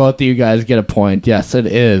 Yuppie. Both of you guys get a point. Yes, it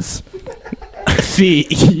is. C,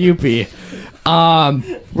 Youpie.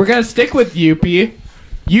 We're going to stick with Youpie.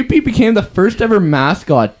 Youpie became the first ever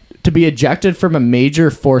mascot to be ejected from a major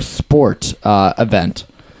for sport event.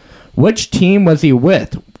 Which team was he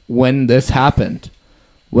with when this happened?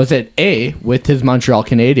 Was it A, with his Montreal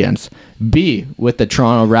Canadiens, B, with the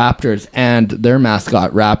Toronto Raptors and their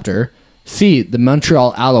mascot Raptor, C, the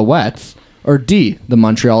Montreal Alouettes, or D, the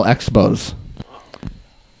Montreal Expos?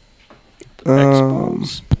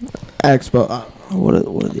 Expo. What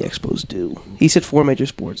do the Expos do? He said 4 major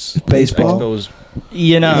sports. Baseball. Expos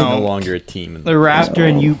You no know, longer a team. In the Raptor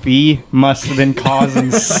and UP must have been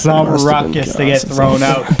causing some Must have been ruckus to get causing thrown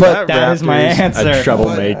out. But that is my Raptor's answer. A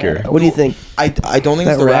troublemaker. What do you think? I don't think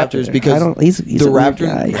That it's the Raptors Raptor. because I don't- he's the a weird Raptor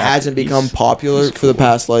guy. hasn't become popular for the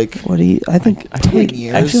past like What do you? I think 10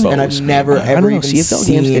 years, feel like- and I've never I don't ever know, even CFL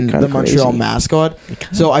games get seen kinda the Montreal crazy. mascot.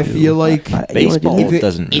 So I feel like Baseball if it-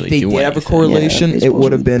 doesn't really if they do did have a anything. correlation, Yeah, it baseball's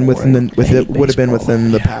would have been boring. within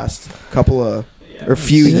Baseball. the past couple of or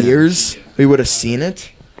few years. We would have seen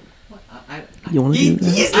it. You want to do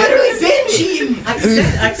that? He's literally been cheating.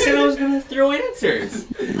 I said I was gonna throw answers.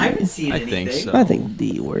 I haven't seen I anything. think so. I think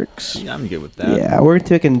D works. Yeah, I'm good with that. Yeah, we're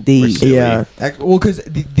taking D. We're silly. Yeah. Well, because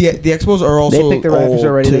the Expos are also They picked the Raptors old,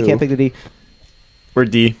 already. They too. can't pick the D. We're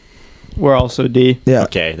D. We're also D. Yeah.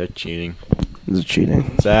 Okay, they're cheating. This is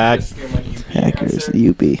cheating. Zach. Hackers, the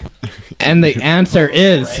UP. And the answer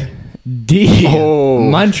is D, Oh.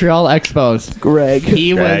 Montreal Expos. Greg.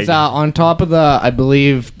 He Greg. was on top of I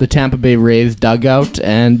believe, the Tampa Bay Rays dugout,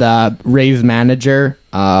 and Rays manager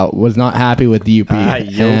was not happy with the UP.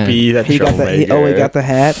 Yopi, that He got the. He troublemaker. got the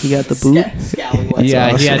hat. He got the boot. And,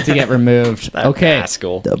 yeah, he had to get removed. That Okay,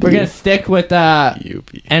 rascal. W. we're gonna stick with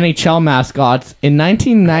Yopi. NHL mascots. In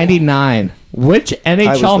 1999, which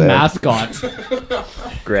NHL there. mascot?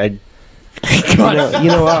 Greg. You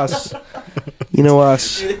know us. You know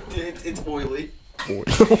us. It's oily.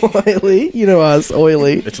 Oily. You know us.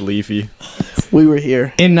 Oily. It's Leafy. We were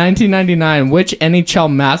here. In 1999, which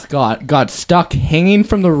NHL mascot got stuck hanging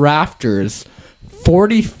from the rafters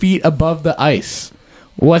 40 feet above the ice?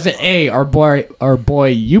 Was it A, our boy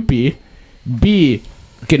Youpie, B,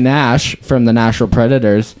 Ganache from the Nashville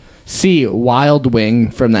Predators, C, Wild Wing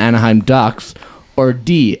from the Anaheim Ducks, or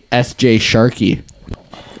D, SJ Sharkey?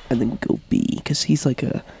 I think go B because he's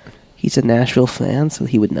a Nashville fan, so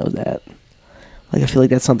he would know that. Like I feel like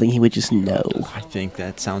that's something he would just know. I think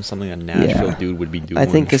that sounds something a Nashville dude would be doing. I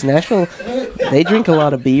think because Nashville, they drink a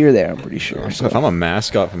lot of beer there. I'm pretty sure. So if I'm a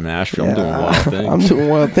mascot from Nashville, I'm doing wild things. I'm doing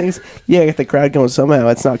wild things. Yeah, get the crowd going somehow.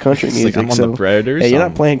 It's not country music. Like I'm on the Predators. Yeah, you're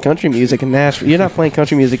not playing country music in Nashville. You're not playing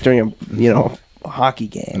country music during a hockey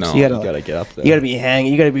game. No, so you gotta get up there. You gotta be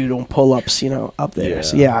hanging. You gotta be doing pull-ups. Up there. Yeah.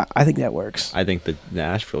 So yeah, I think that works. I think the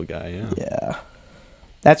Nashville guy. Yeah. Yeah,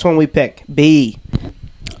 that's when we pick B.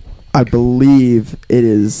 I believe it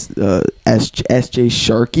is S.J.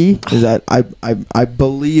 Sharkey. Is that I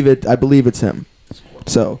believe it? I believe it's him.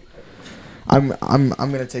 So I'm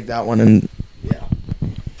gonna take that one and yeah.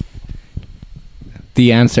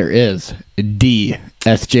 The answer is D.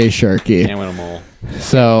 S.J. Sharkey. Can't win them all.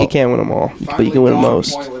 So You can't win them all, but you can win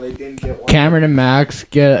most. Cameron and Max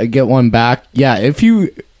get one back. Yeah, if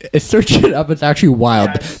you search it up, it's actually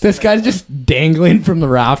wild. This guy's just dangling from the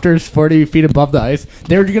rafters 40 feet above the ice.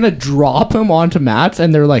 They're going to drop him onto mats,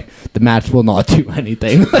 and they're like, the mats will not do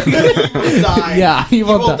anything. Yeah, he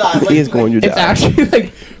will die. He is going to die. It's actually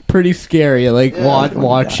like pretty scary, like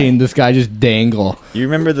watching this guy just dangle. You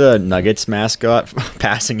remember the Nuggets mascot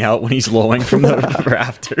passing out when he's lowing from the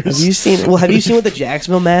rafters? Have you seen what the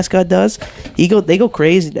Jacksonville mascot does? They go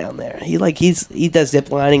crazy down there. He does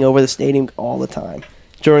zip lining over the stadium all the time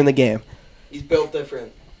during the game. He's built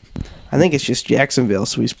different. I think it's just Jacksonville,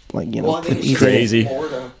 so he's he's crazy.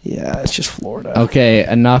 Yeah, it's just Florida. Okay,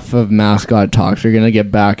 enough of mascot talks. We're gonna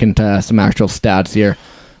get back into some actual stats here.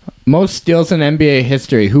 Most steals in NBA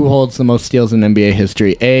history. Who holds the most steals in NBA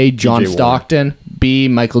history? A. John Stockton. B.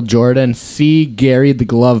 Michael Jordan. C. Gary the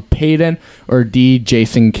Glove Payton. Or D.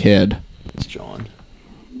 Jason Kidd. It's John.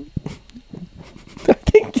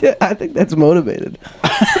 I think that's motivated.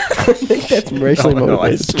 I think that's racially motivated. No,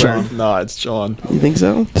 it's John. No, it's John. You think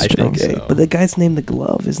so? I think so. But the guy's named the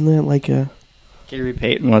Glove, isn't that like a? Gary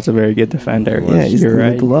Payton was a very good defender. Yeah, he's You're the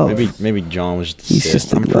right. Glove. Maybe John was just He's assists. just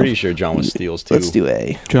the I'm glove. pretty sure John was steals too. Let's do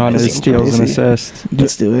A. John is steals and assists.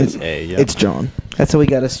 Let's do It's it. A. Yeah. It's John. That's how we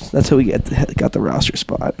got us. That's how we got the roster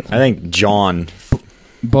spot. I think John.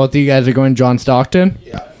 Both of you guys are going John Stockton?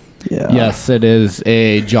 Yeah. Yes, it is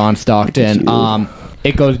a John Stockton.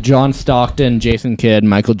 It goes John Stockton, Jason Kidd,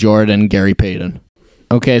 Michael Jordan, Gary Payton.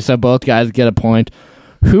 Okay, so both guys get a point.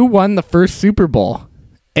 Who won the first Super Bowl?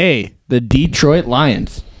 A. The Detroit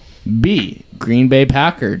Lions. B. Green Bay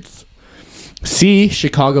Packers. C.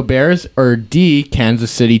 Chicago Bears. Or D. Kansas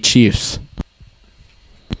City Chiefs.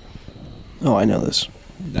 Oh, I know this.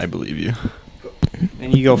 I believe you.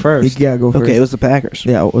 And you go first. Yeah, go first. Okay, it was the Packers.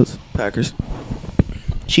 Yeah, it was Packers.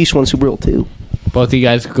 Chiefs won Super Bowl too. Both of you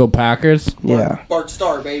guys go Packers? Yeah. Bart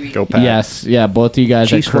Starr, baby. Go Pack. Yes. Yeah, both of you guys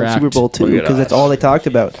Chiefs are correct. won Super Bowl too Look at because that's us. all they talked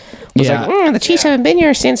about. It was Yeah. the Chiefs haven't been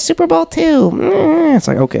here since Super Bowl two. It's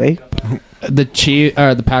like okay.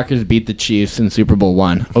 The Packers beat the Chiefs in Super Bowl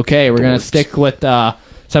I. Okay, we're going to stick with some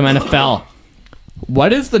NFL.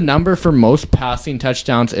 What is the number for most passing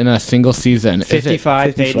touchdowns in a single season?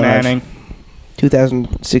 55, Peyton Manning.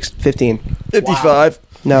 2015. 55.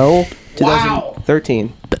 No. Wow.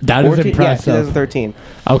 2013. That is 14? Yeah, impressive. 2013.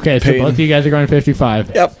 Okay, so both of you guys are going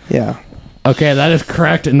 55. Yep. Yeah. Okay, that is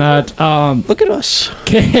correct. And that Look at us.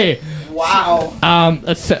 okay. Wow.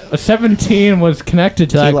 A 17 was connected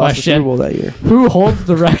to He that lost the Super question. Bowl that year. Who holds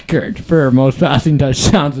the record for most passing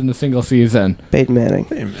touchdowns in a single season? Peyton Manning.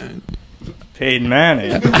 Hey, man. Peyton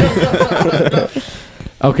Manning.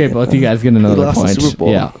 Okay, both of you guys get another lost the point. Super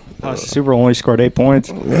Bowl. Yeah. Oh, the Super Bowl only scored 8 points.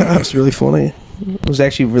 Yeah, it's really funny. It was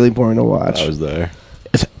actually really boring to watch. I was there.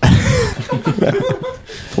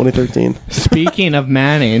 2013. Speaking of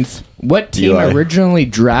Mannings, what team Eli. originally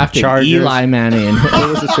drafted Chargers. Eli Manning? It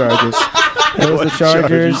was the Chargers. It was the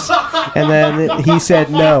Chargers. And then he said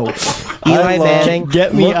no. Eli Manning.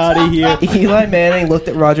 Get me out of here. Eli Manning looked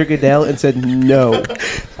at Roger Goodell and said no.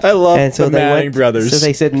 I love And so the they Manning went, brothers. So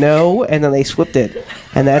they said no, and then they flipped it.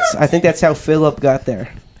 And I think that's how Philip got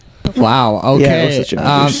there. Wow. Yeah, it was Okay. the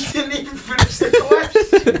Chargers. Didn't even finish the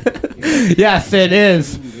question. Yes, it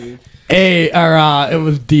is. It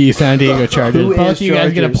was D. San Diego Chargers. Who Both is of you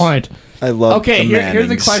guys get a Chargers? point. I love Okay, the here's a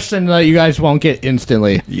Mannings. question that you guys won't get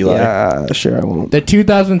instantly. Eli. Yeah, sure, I won't. The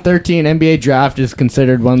 2013 NBA draft is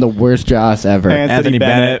considered one of the worst drafts ever. Anthony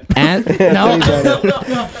Bennett. No,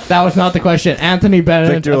 that was not the question. Anthony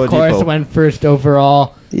Bennett, Victor of course, Oladipo. went first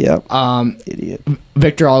overall. Yep. Idiot.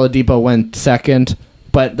 Victor Oladipo went second.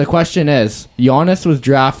 But the question is, Giannis was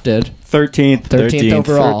drafted 13th. 13th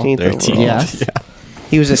overall. 13th 13th. overall. Yes.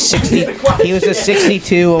 He was a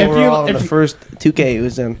 62 overall in the if you- first 2K he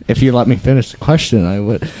was in. If you let me finish the question, I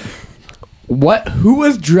would.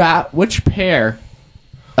 Which pair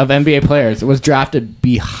of NBA players was drafted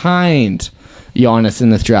behind Giannis in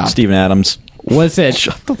this draft? Steven Adams. Was it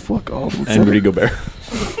Shut the fuck up. And Rudy Gobert.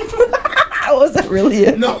 Was that really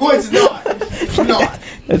it? No, it's not. It's not.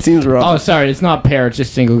 That seems wrong. Oh, sorry, it's not pair, it's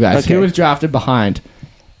just single guys. Okay. Who was drafted behind?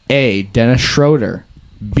 A. Dennis Schroeder.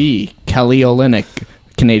 B. Kelly Olynyk,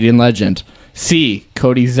 Canadian legend. C.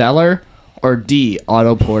 Cody Zeller. Or D.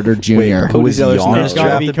 Otto Porter Jr. Cody Zeller's not It's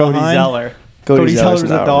got to be drafted Cody behind? Zeller. Cody Zeller's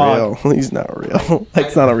Zeller's a not dog. real. He's not real.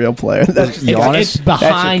 That's not a real player. That's just It's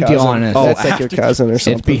behind that's your cousin. Giannis. Oh, that's like your cousin or It's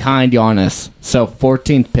something. behind Giannis. So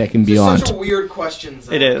 14th pick and beyond. Such a weird question.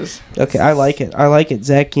 Zach. It is. Okay, I like it. I like it.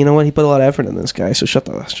 Zach, you know what? He put a lot of effort in this guy, so shut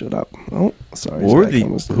up. Oh, sorry. What were Zach, the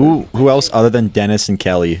almost did who else other than Dennis and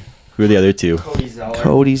Kelly? Who are the other two? it.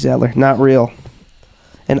 Cody Zeller, not real.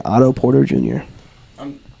 And Otto Porter Jr.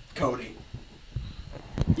 Cody.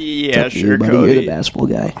 Yeah, Fuck you, sure, buddy. You're the Cody. basketball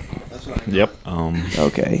guy. That's what I Yep.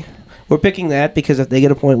 Okay. We're picking that because if they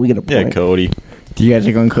get a point, we get a Yeah, point. Cody. You guys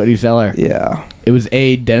are going Cody Zeller. Yeah. It was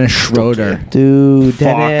A. Dennis Schroeder. Dude,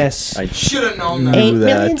 Dennis. I should have known that. knew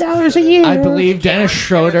that. $8 million a year. I believe Dennis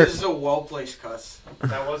Schroeder. This is a well-placed cuss.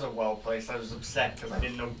 That was a well placed. I was upset because I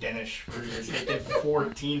didn't know Dennis Schroeder was taken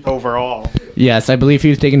 14th overall. Yes, I believe he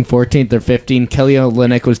was taken 14th or 15th. Kelly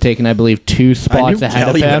Olynyk was taken, I believe, 2 spots ahead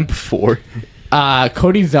Kelly of him. went before.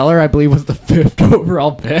 Cody Zeller, I believe, was the 5th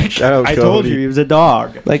overall pick. Shout out I Cody. told you he was a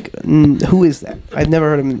dog. Like, who is that? I've never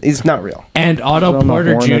heard of him. He's not real. And Otto Was on the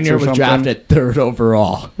Porter Hornets Jr. or was something? drafted 3rd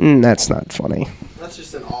overall. That's not funny. That's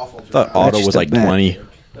just an awful I thought draft. Otto just was a like bet. 20.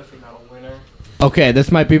 Definitely not a winner. Okay,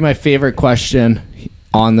 this might be my favorite question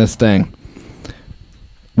on this thing.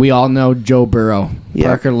 We all know Joe Burrow. Yeah.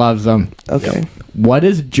 Parker loves him. Okay. What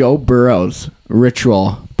is Joe Burrow's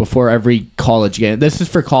ritual before every college game? This is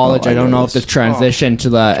for college. Oh, I don't I know know if this. this transitioned to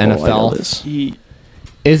the Oh, I know NFL. this.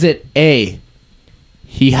 Is it A,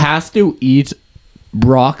 he has to eat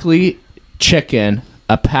broccoli, chicken,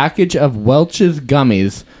 a package of Welch's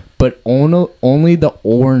gummies, but only the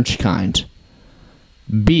orange kind?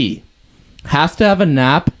 B, has to have a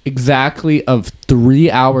nap exactly of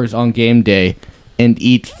 3 hours on game day and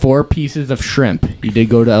eat 4 pieces of shrimp. He did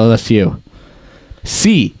go to LSU.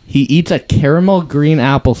 C, he eats a caramel green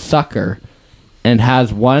apple sucker and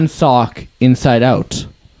has 1 sock inside out.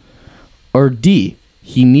 Or D,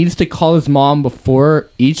 he needs to call his mom before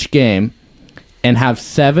each game and have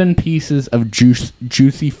 7 pieces of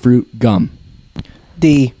juicy fruit gum.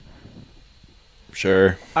 D.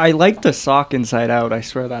 Sure. I like the sock inside out. I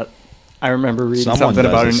swear that I remember reading Someone something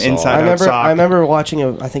does about a an sock. inside out sock. I remember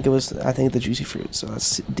watching I think the juicy fruit, so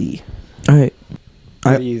that's D. All right.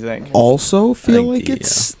 What do you think? Also feel like like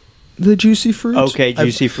it's the juicy fruit. Okay,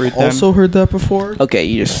 juicy fruit then. Also heard that before. Okay,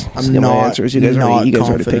 you just I'm steal my not- answers. You guys not already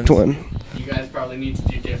picked confident. one. You guys probably need to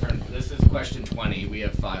do different. This is question 20. We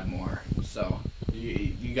have 5 more. So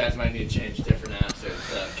you guys might need to change different answers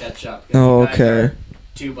to catch up. 'cause Oh, you guys okay. are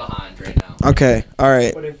 2 behind right now. Okay. All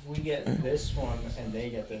right. But if we get this one and they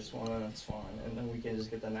get this one, then it's fine. And then we can just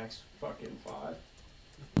get the next fucking 5.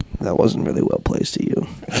 That wasn't really well placed to you.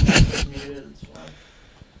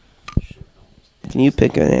 Can you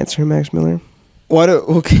pick an answer, Max Miller? What?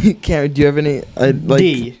 Okay, Cameron, do you have any?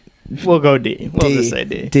 D. We'll go D. We'll D. just say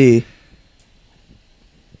D. D.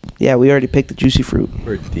 Yeah, we already picked the juicy fruit.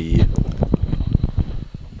 Or D.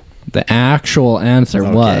 The actual answer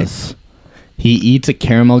Okay. was he eats a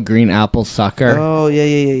caramel green apple sucker Oh yeah.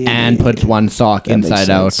 and yeah, puts yeah. 1 sock That makes inside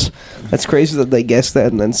sense. out. That's crazy that they guessed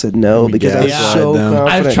that and then said no We because I was guessed so them. confident.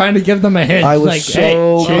 I was trying to give them a hint. I was like, so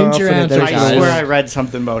hey, change your confident answer, that I Guys. swear I read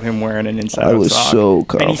something about him wearing an inside I out was sock. so And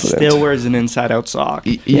he confident. still wears an inside out sock.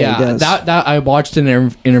 he Yeah, does. that I watched an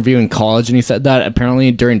interview in college, and he said that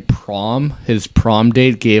apparently during prom, his prom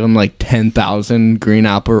date gave him like 10,000 green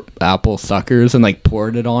apple suckers and like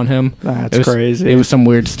poured it on him. That's It was- crazy. It was some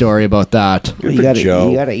weird story about that. Good you for gotta Joe.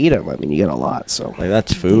 you gotta eat them. I mean, you got a lot, so Like,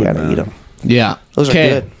 that's you food, gotta man. eat them. Yeah. Those are Okay.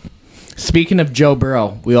 good. Speaking of Joe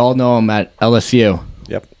Burrow, we all know him at LSU.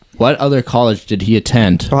 Yep. What other college did he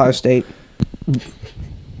attend? Ohio State.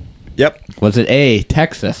 Yep. Was it A,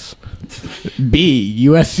 Texas, B,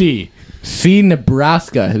 USC, C,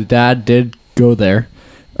 Nebraska? His dad did go there,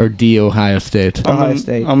 or D, Ohio State? Ohio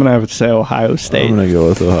State. I'm gonna have to say Ohio State. I'm gonna go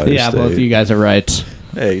with Ohio Yeah, State. both of you guys are right.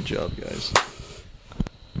 Hey, good job, guys.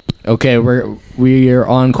 Okay, we are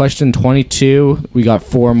on question 22. We got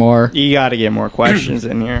 4 more. You got to get more questions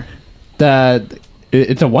in here.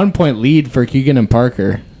 It's a 1-point lead for Keegan and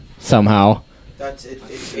Parker somehow. It's a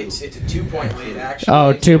 2-point lead actually.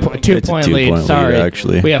 Oh, two It's a point 2-point lead. lead, Sorry,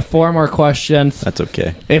 actually. we have 4 more questions. That's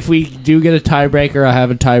okay. If we do get a tiebreaker, I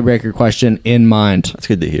have a tiebreaker question in mind. That's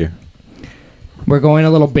good to hear. We're going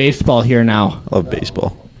a little baseball here now. I love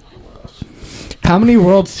baseball. How many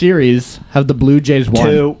World Series have the Blue Jays won?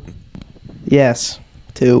 2. Yes.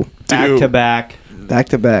 2. Back to back. Back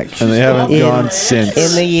to back. And they haven't gone since.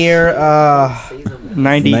 In the year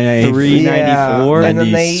 93, 94. And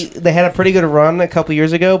then they had a pretty good run a couple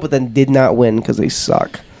years ago, but then did not win because they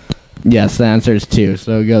suck. Yes, the answer is 2,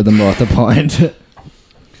 so give them both a point.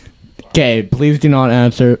 Okay, please do not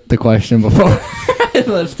answer the question before.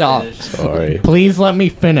 Let's stop. Sorry. Please let me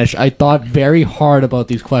finish. I thought very hard about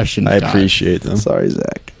these questions. I guys. appreciate them. Sorry,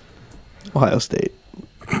 Zach. Ohio State.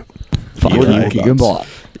 Fuck Eli. you, Keegan Ball.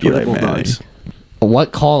 Eli Bulldogs. Manning.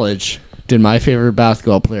 What college did my favorite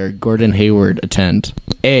basketball player, Gordon Hayward, attend?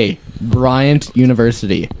 A. Bryant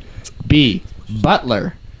University. B.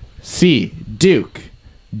 Butler. C. Duke.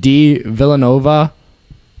 D. Villanova.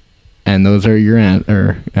 And those are your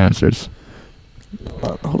answers.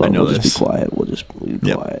 Hold I on, know we'll this. just be quiet. We'll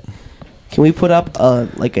be quiet. Can we put up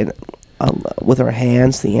with our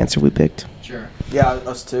hands the answer we picked? Sure. Yeah,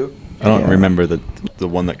 us too. I don't Yeah. remember the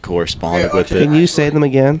one that corresponded with Can it. you say them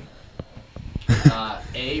again?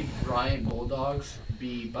 A. Bryant Bulldogs.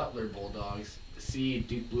 B. Butler Bulldogs. C.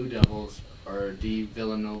 Duke Blue Devils. Or D.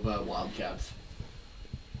 Villanova Wildcats.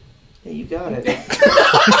 Yeah, you got it.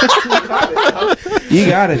 You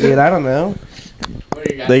got it, dude. I don't know. What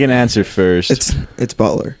do you got? They can answer first. It's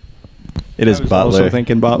Butler. It is I was Butler. also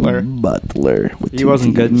thinking Butler. Butler. With He two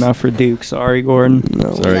wasn't good Ts. enough for Duke. Sorry, Gordon.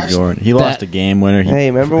 No. Sorry, Gordon. He lost a game winner. Hey,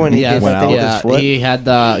 remember when he did went that thing out. with his foot? He had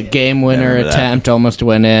the game winner remember that. attempt, almost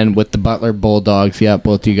went in with the Butler Bulldogs. Yeah,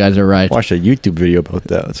 both you guys are right. Watched a YouTube video about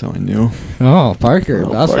that. That's how I knew. Oh, Parker.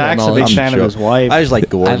 That's Zach's a big I'm fan sure. of his wife. I just like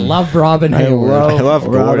Gordon. I love Robin I Hayward. love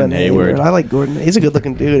Gordon Hayward. I like Gordon. He's a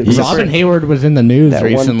good-looking dude. Robin Hayward was in the news That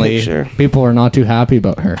one recently. picture. People were not too happy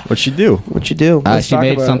about her. What'd she do? What you do? Let's She talk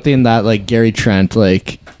made about something that like Gary Trent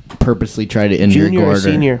like purposely tried to injure junior or Gordon.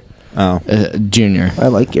 senior. Oh, Junior. I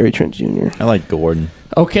like Gary Trent Jr. I like Gordon.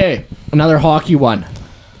 Okay, another hockey one.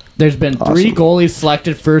 There's been 3 Awesome. goalies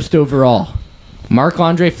selected first overall.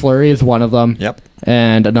 Marc-Andre Fleury is one of them. Yep.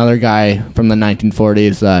 And another guy from the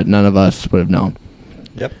 1940s that none of us would have known.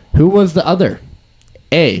 Yep. Who was the other?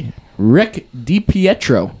 A. Rick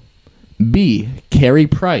DiPietro. B. Carey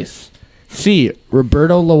Price. C.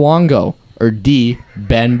 Roberto Luongo. Or D.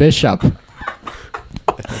 Ben Bishop.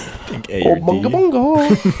 I think A Oh, or D. bunga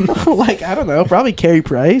bunga. Like, I don't know. Probably Carey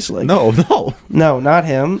Price. Like, No. no, not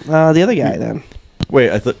him. The other guy then.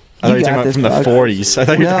 Wait, I thought you You were got talking about this, from the dog. 40s. I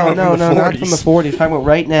thought you were No, talking no, about no, from the not 40s. from the 40s. Talking about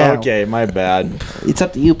right now. Okay, my bad. It's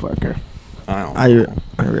up to you, Parker. I don't.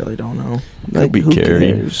 I really don't know. Like, be who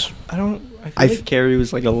Carey. cares? I feel like Carey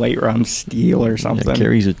was like a late round steal or something. Yeah,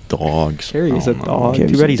 Carey's a dog. Carey's I a don't know. dog.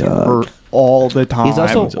 Carey's Too bad a he's dog. hurt all the time. He's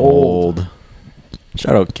also He's old.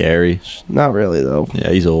 Shout out Carey. Not really, though. Yeah,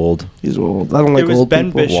 he's old. He's old. I don't like it was old Ben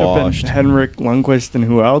people. Bishop Washed. and Henrik Lundqvist and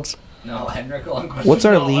who else? No, Henrik Lundqvist. What's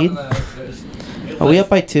our lead? Are we up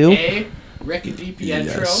by 2? A. Rick DiPietro.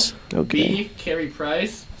 Yes. Okay. B. Carey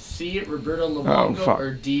Price. C. Roberto Oh, Luongo. fuck.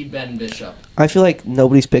 Or D. Ben Bishop. I feel like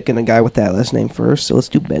nobody's picking a guy with that last name first, so let's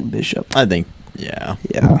do Ben Bishop. I think. Yeah.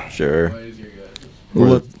 Yeah. Sure. What is your guess?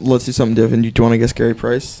 Well, let's do something different. Do you want to guess Gary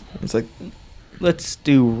Price? It's like Let's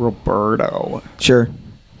do Roberto. sure.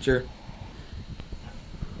 Sure.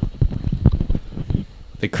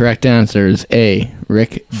 The correct answer is A.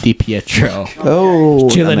 Rick DiPietro. Oh.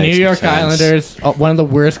 To the that New makes York sense. Islanders, one of the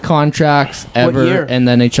worst contracts ever year? in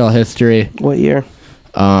the NHL history. What year?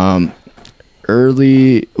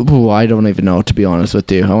 Early, I don't even know, to be honest with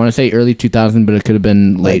you. I want to say early 2000, but it could have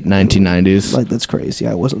been late 1990s. Like, that's crazy.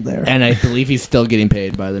 I wasn't there. And I believe he's still getting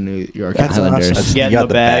paid by the New York That's Islanders. awesome. Get you got in the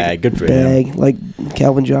the bag. bag. Good for him. Bag. Like,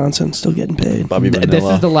 Calvin Johnson, still getting paid. Bobby This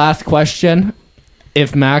Vanilla. is the last question.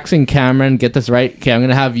 If Max and Cameron get this right, okay, I'm going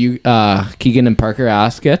to have you, Keegan and Parker,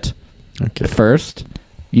 ask it Okay. first.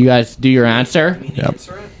 You guys do your answer. Yep.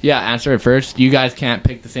 Yeah, answer it first. You guys can't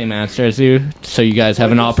pick the same answer as you, so you guys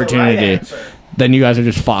have an opportunity. Then you guys are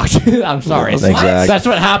just fucked. I'm sorry. Thanks, Zach. That's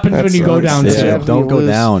what happens That when you go sucks. down. Yeah. Two. Don't go lose.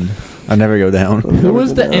 down. I never go down. Who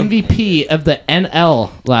was the MVP of the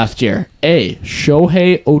NL last year? A.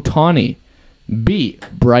 Shohei Ohtani. B.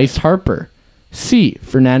 Bryce Harper. C.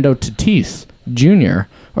 Fernando Tatis Jr.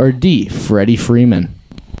 Or D. Freddie Freeman.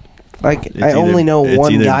 Like, It's I only know it's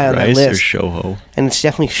one either guy on that Bryce list, Or Shoho. and it's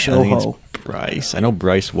definitely I think it's Shoho. Bryce. I know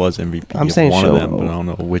Bryce was MVP. I'm of saying one of them, Shoho. but I don't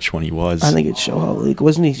know which one he was. I think it's Shoho. Like,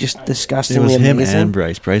 wasn't he just it disgustingly was him amazing? and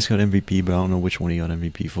Bryce. Bryce got MVP, but I don't know which one he got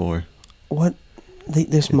MVP for. What?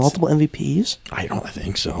 There's multiple MVPs? I don't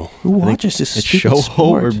think so. Who I think watches this It's stupid Shoho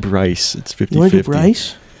sport? or Bryce. It's 50-50. You want to do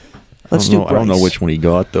Bryce? Let's do Bryce. I don't know which one he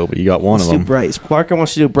got though, but he got one Let's of do them. Bryce. Parker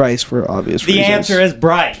wants to do Bryce for obvious The reasons. answer is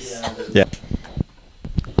Bryce. Yeah.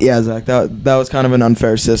 Yeah, Zach. That was kind of an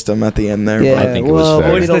unfair system at the end there. Yeah, but I think it was well, fair.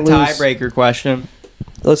 we What's the don't lose. tiebreaker question?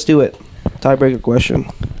 Let's do it. Tiebreaker question.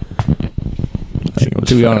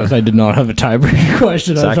 To be honest, I did not have a tiebreaker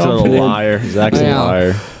question. I Zach's a thought- liar. Zach's a Yeah.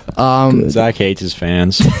 liar. Zach hates his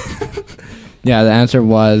fans. Yeah, the answer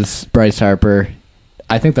was Bryce Harper.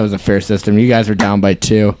 I think that was a fair system. You guys were down by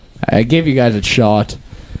 2. I gave you guys a shot.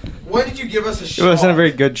 When did you give us a It shot? wasn't a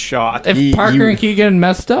very good shot. If Parker and Keegan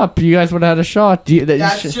messed up, you guys would have had a shot.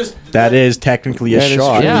 That is technically a That is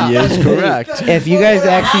shot. true. Yeah. He is correct. If you guys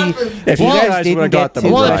actually, if you Well, guys guys didn't would've get got them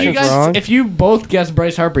two Well, right. if you questions guys, wrong, if you both guessed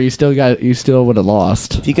Bryce Harper, you still would have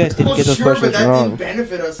lost. if you guys didn't get those but questions that wrong, didn't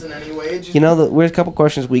benefit us in any way. It just, you know, there's a couple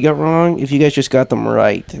questions we got wrong. If you guys just got them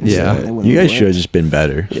right, Yeah. they would've You guys won. should have just been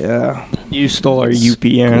better. Yeah. You stole our UP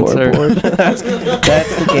answer. Scoreboard. that's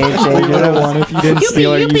the game changer. You would have won if you didn't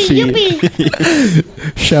steal our UP.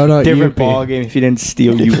 Shout out Different UP. ball game if you didn't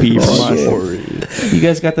steal UP from us. You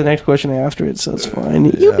guys got the next question after it, so it's fine.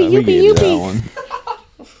 We gave you that one.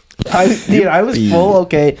 I was full.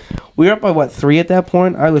 Okay, we were up by what 3 at that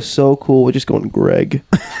point. I was so cool with just going Greg.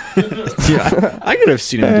 Yeah, I could have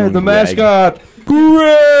seen him doing the Greg. mascot,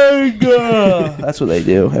 Greg. That's what they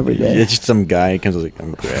do every day. It's just some guy who comes like,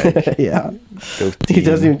 I'm Greg. Yeah, Go he team.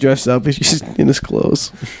 doesn't even dress up. He's just in his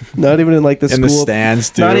clothes. Not even in like the in school. the stands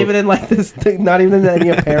too. Not even in like this. Not even in any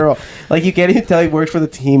apparel. Like you can't even tell he works for the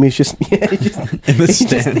team. He's just he's just in the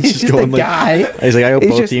stands, he's just going a like, guy. He's like, I hope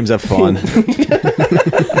He's both just- teams have fun.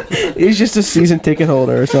 He's just a season ticket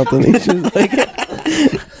holder or something. He's just like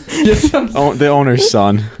The owner's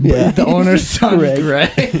son, yeah, The owner's son, Greg.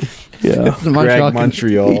 Greg. yeah. The Montreal Greg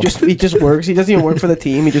Montreal. He just works. He doesn't even work for the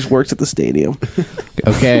team. He just works at the stadium.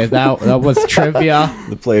 Okay, that was trivia.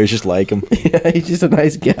 The players just like him. Yeah, he's just a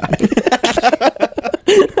nice guy.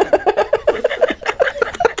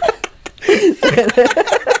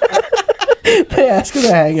 They ask him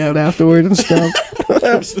to hang out afterward and stuff.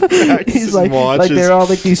 He's like they're all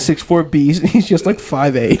like these 6'4" beasts, and he's just like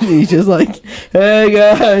 5'8", and he's just like, "Hey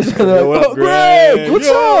guys," and they're like, What up, "Oh, Greg, Greg? what's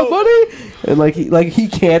Yo." up, buddy?" And like he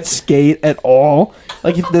can't skate at all.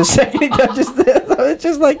 Like if the second he touches this, it's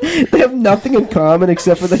just like they have nothing in common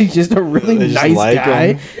except for that he's just a really They just nice like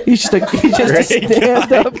guy. him. He's just a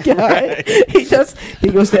stand-up guy. He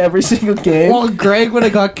goes to every single game. Well, Greg would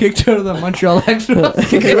have got kicked out of the Montreal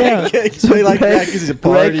Expos. Yeah. They like that because he's a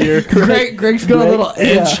partier. Greg's got a little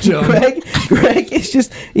edge to him. Greg is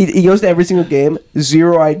just he goes to every single game,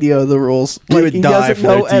 zero idea of the rules. He would he die doesn't for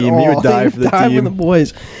their know at team. He would all. die for the die team. the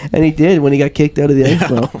boys, and he did when he got kicked out of the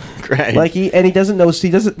expo. Great. Like he doesn't know. He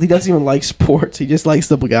doesn't even like sports. He just likes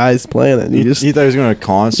the guys playing it. And he just he thought he was going to a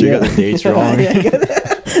concert. Yeah. He got the dates wrong. Yeah,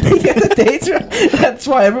 he got the dates wrong. That's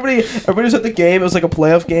why everybody was at the game. It was like a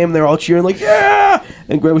playoff game. They're all cheering like, "Yeah!"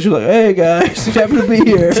 And Greg was just like, "Hey guys, you happen to be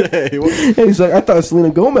here." Hey, what- And he's like, "I thought Selena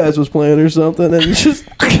Gomez was playing or something," and he just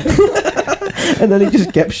and then he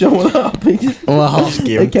just kept showing up. He just, Well, gave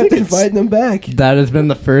they him kept tickets. inviting him back. that has been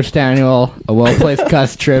the first annual Well Placed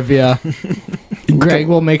Cuss Trivia. Greg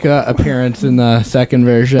will make an appearance in the second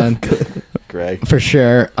version Greg. for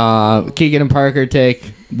sure. Keegan and Parker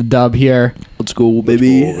take the dub here. Let's go,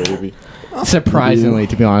 baby. Oh, baby. Surprisingly,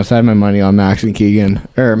 to be honest, I had my money on Max and Keegan,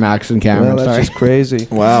 or Max and Cameron. Well, that's sorry, just crazy.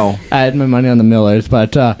 Wow. I had my money on the Millers,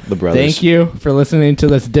 but The brothers. thank you for listening to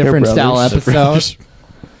this different style brothers. episode.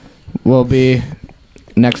 We'll be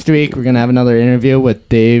next week. We're gonna have another interview with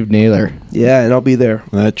Dave Naylor. Yeah, and I'll be there.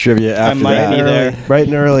 That trivia after might that. be there. Bright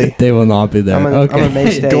and early. They will not be there. I'm a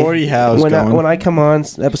mainstay. Gordy Howe's when going. I come on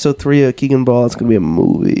episode 3 of Keegan Ball, it's gonna be a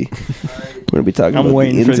movie. We're gonna be talking. I'm about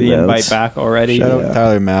waiting for ins the and invite outs. back already. Shout out Yeah.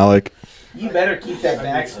 Tyler Malach. You better keep that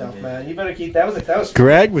back stuff, man. You better keep that was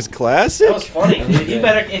Greg was classic. funny. Dude. You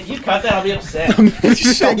better if you cut that, I'll be upset.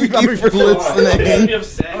 Thank you for listening. I'll be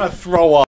upset. I'm gonna throw up.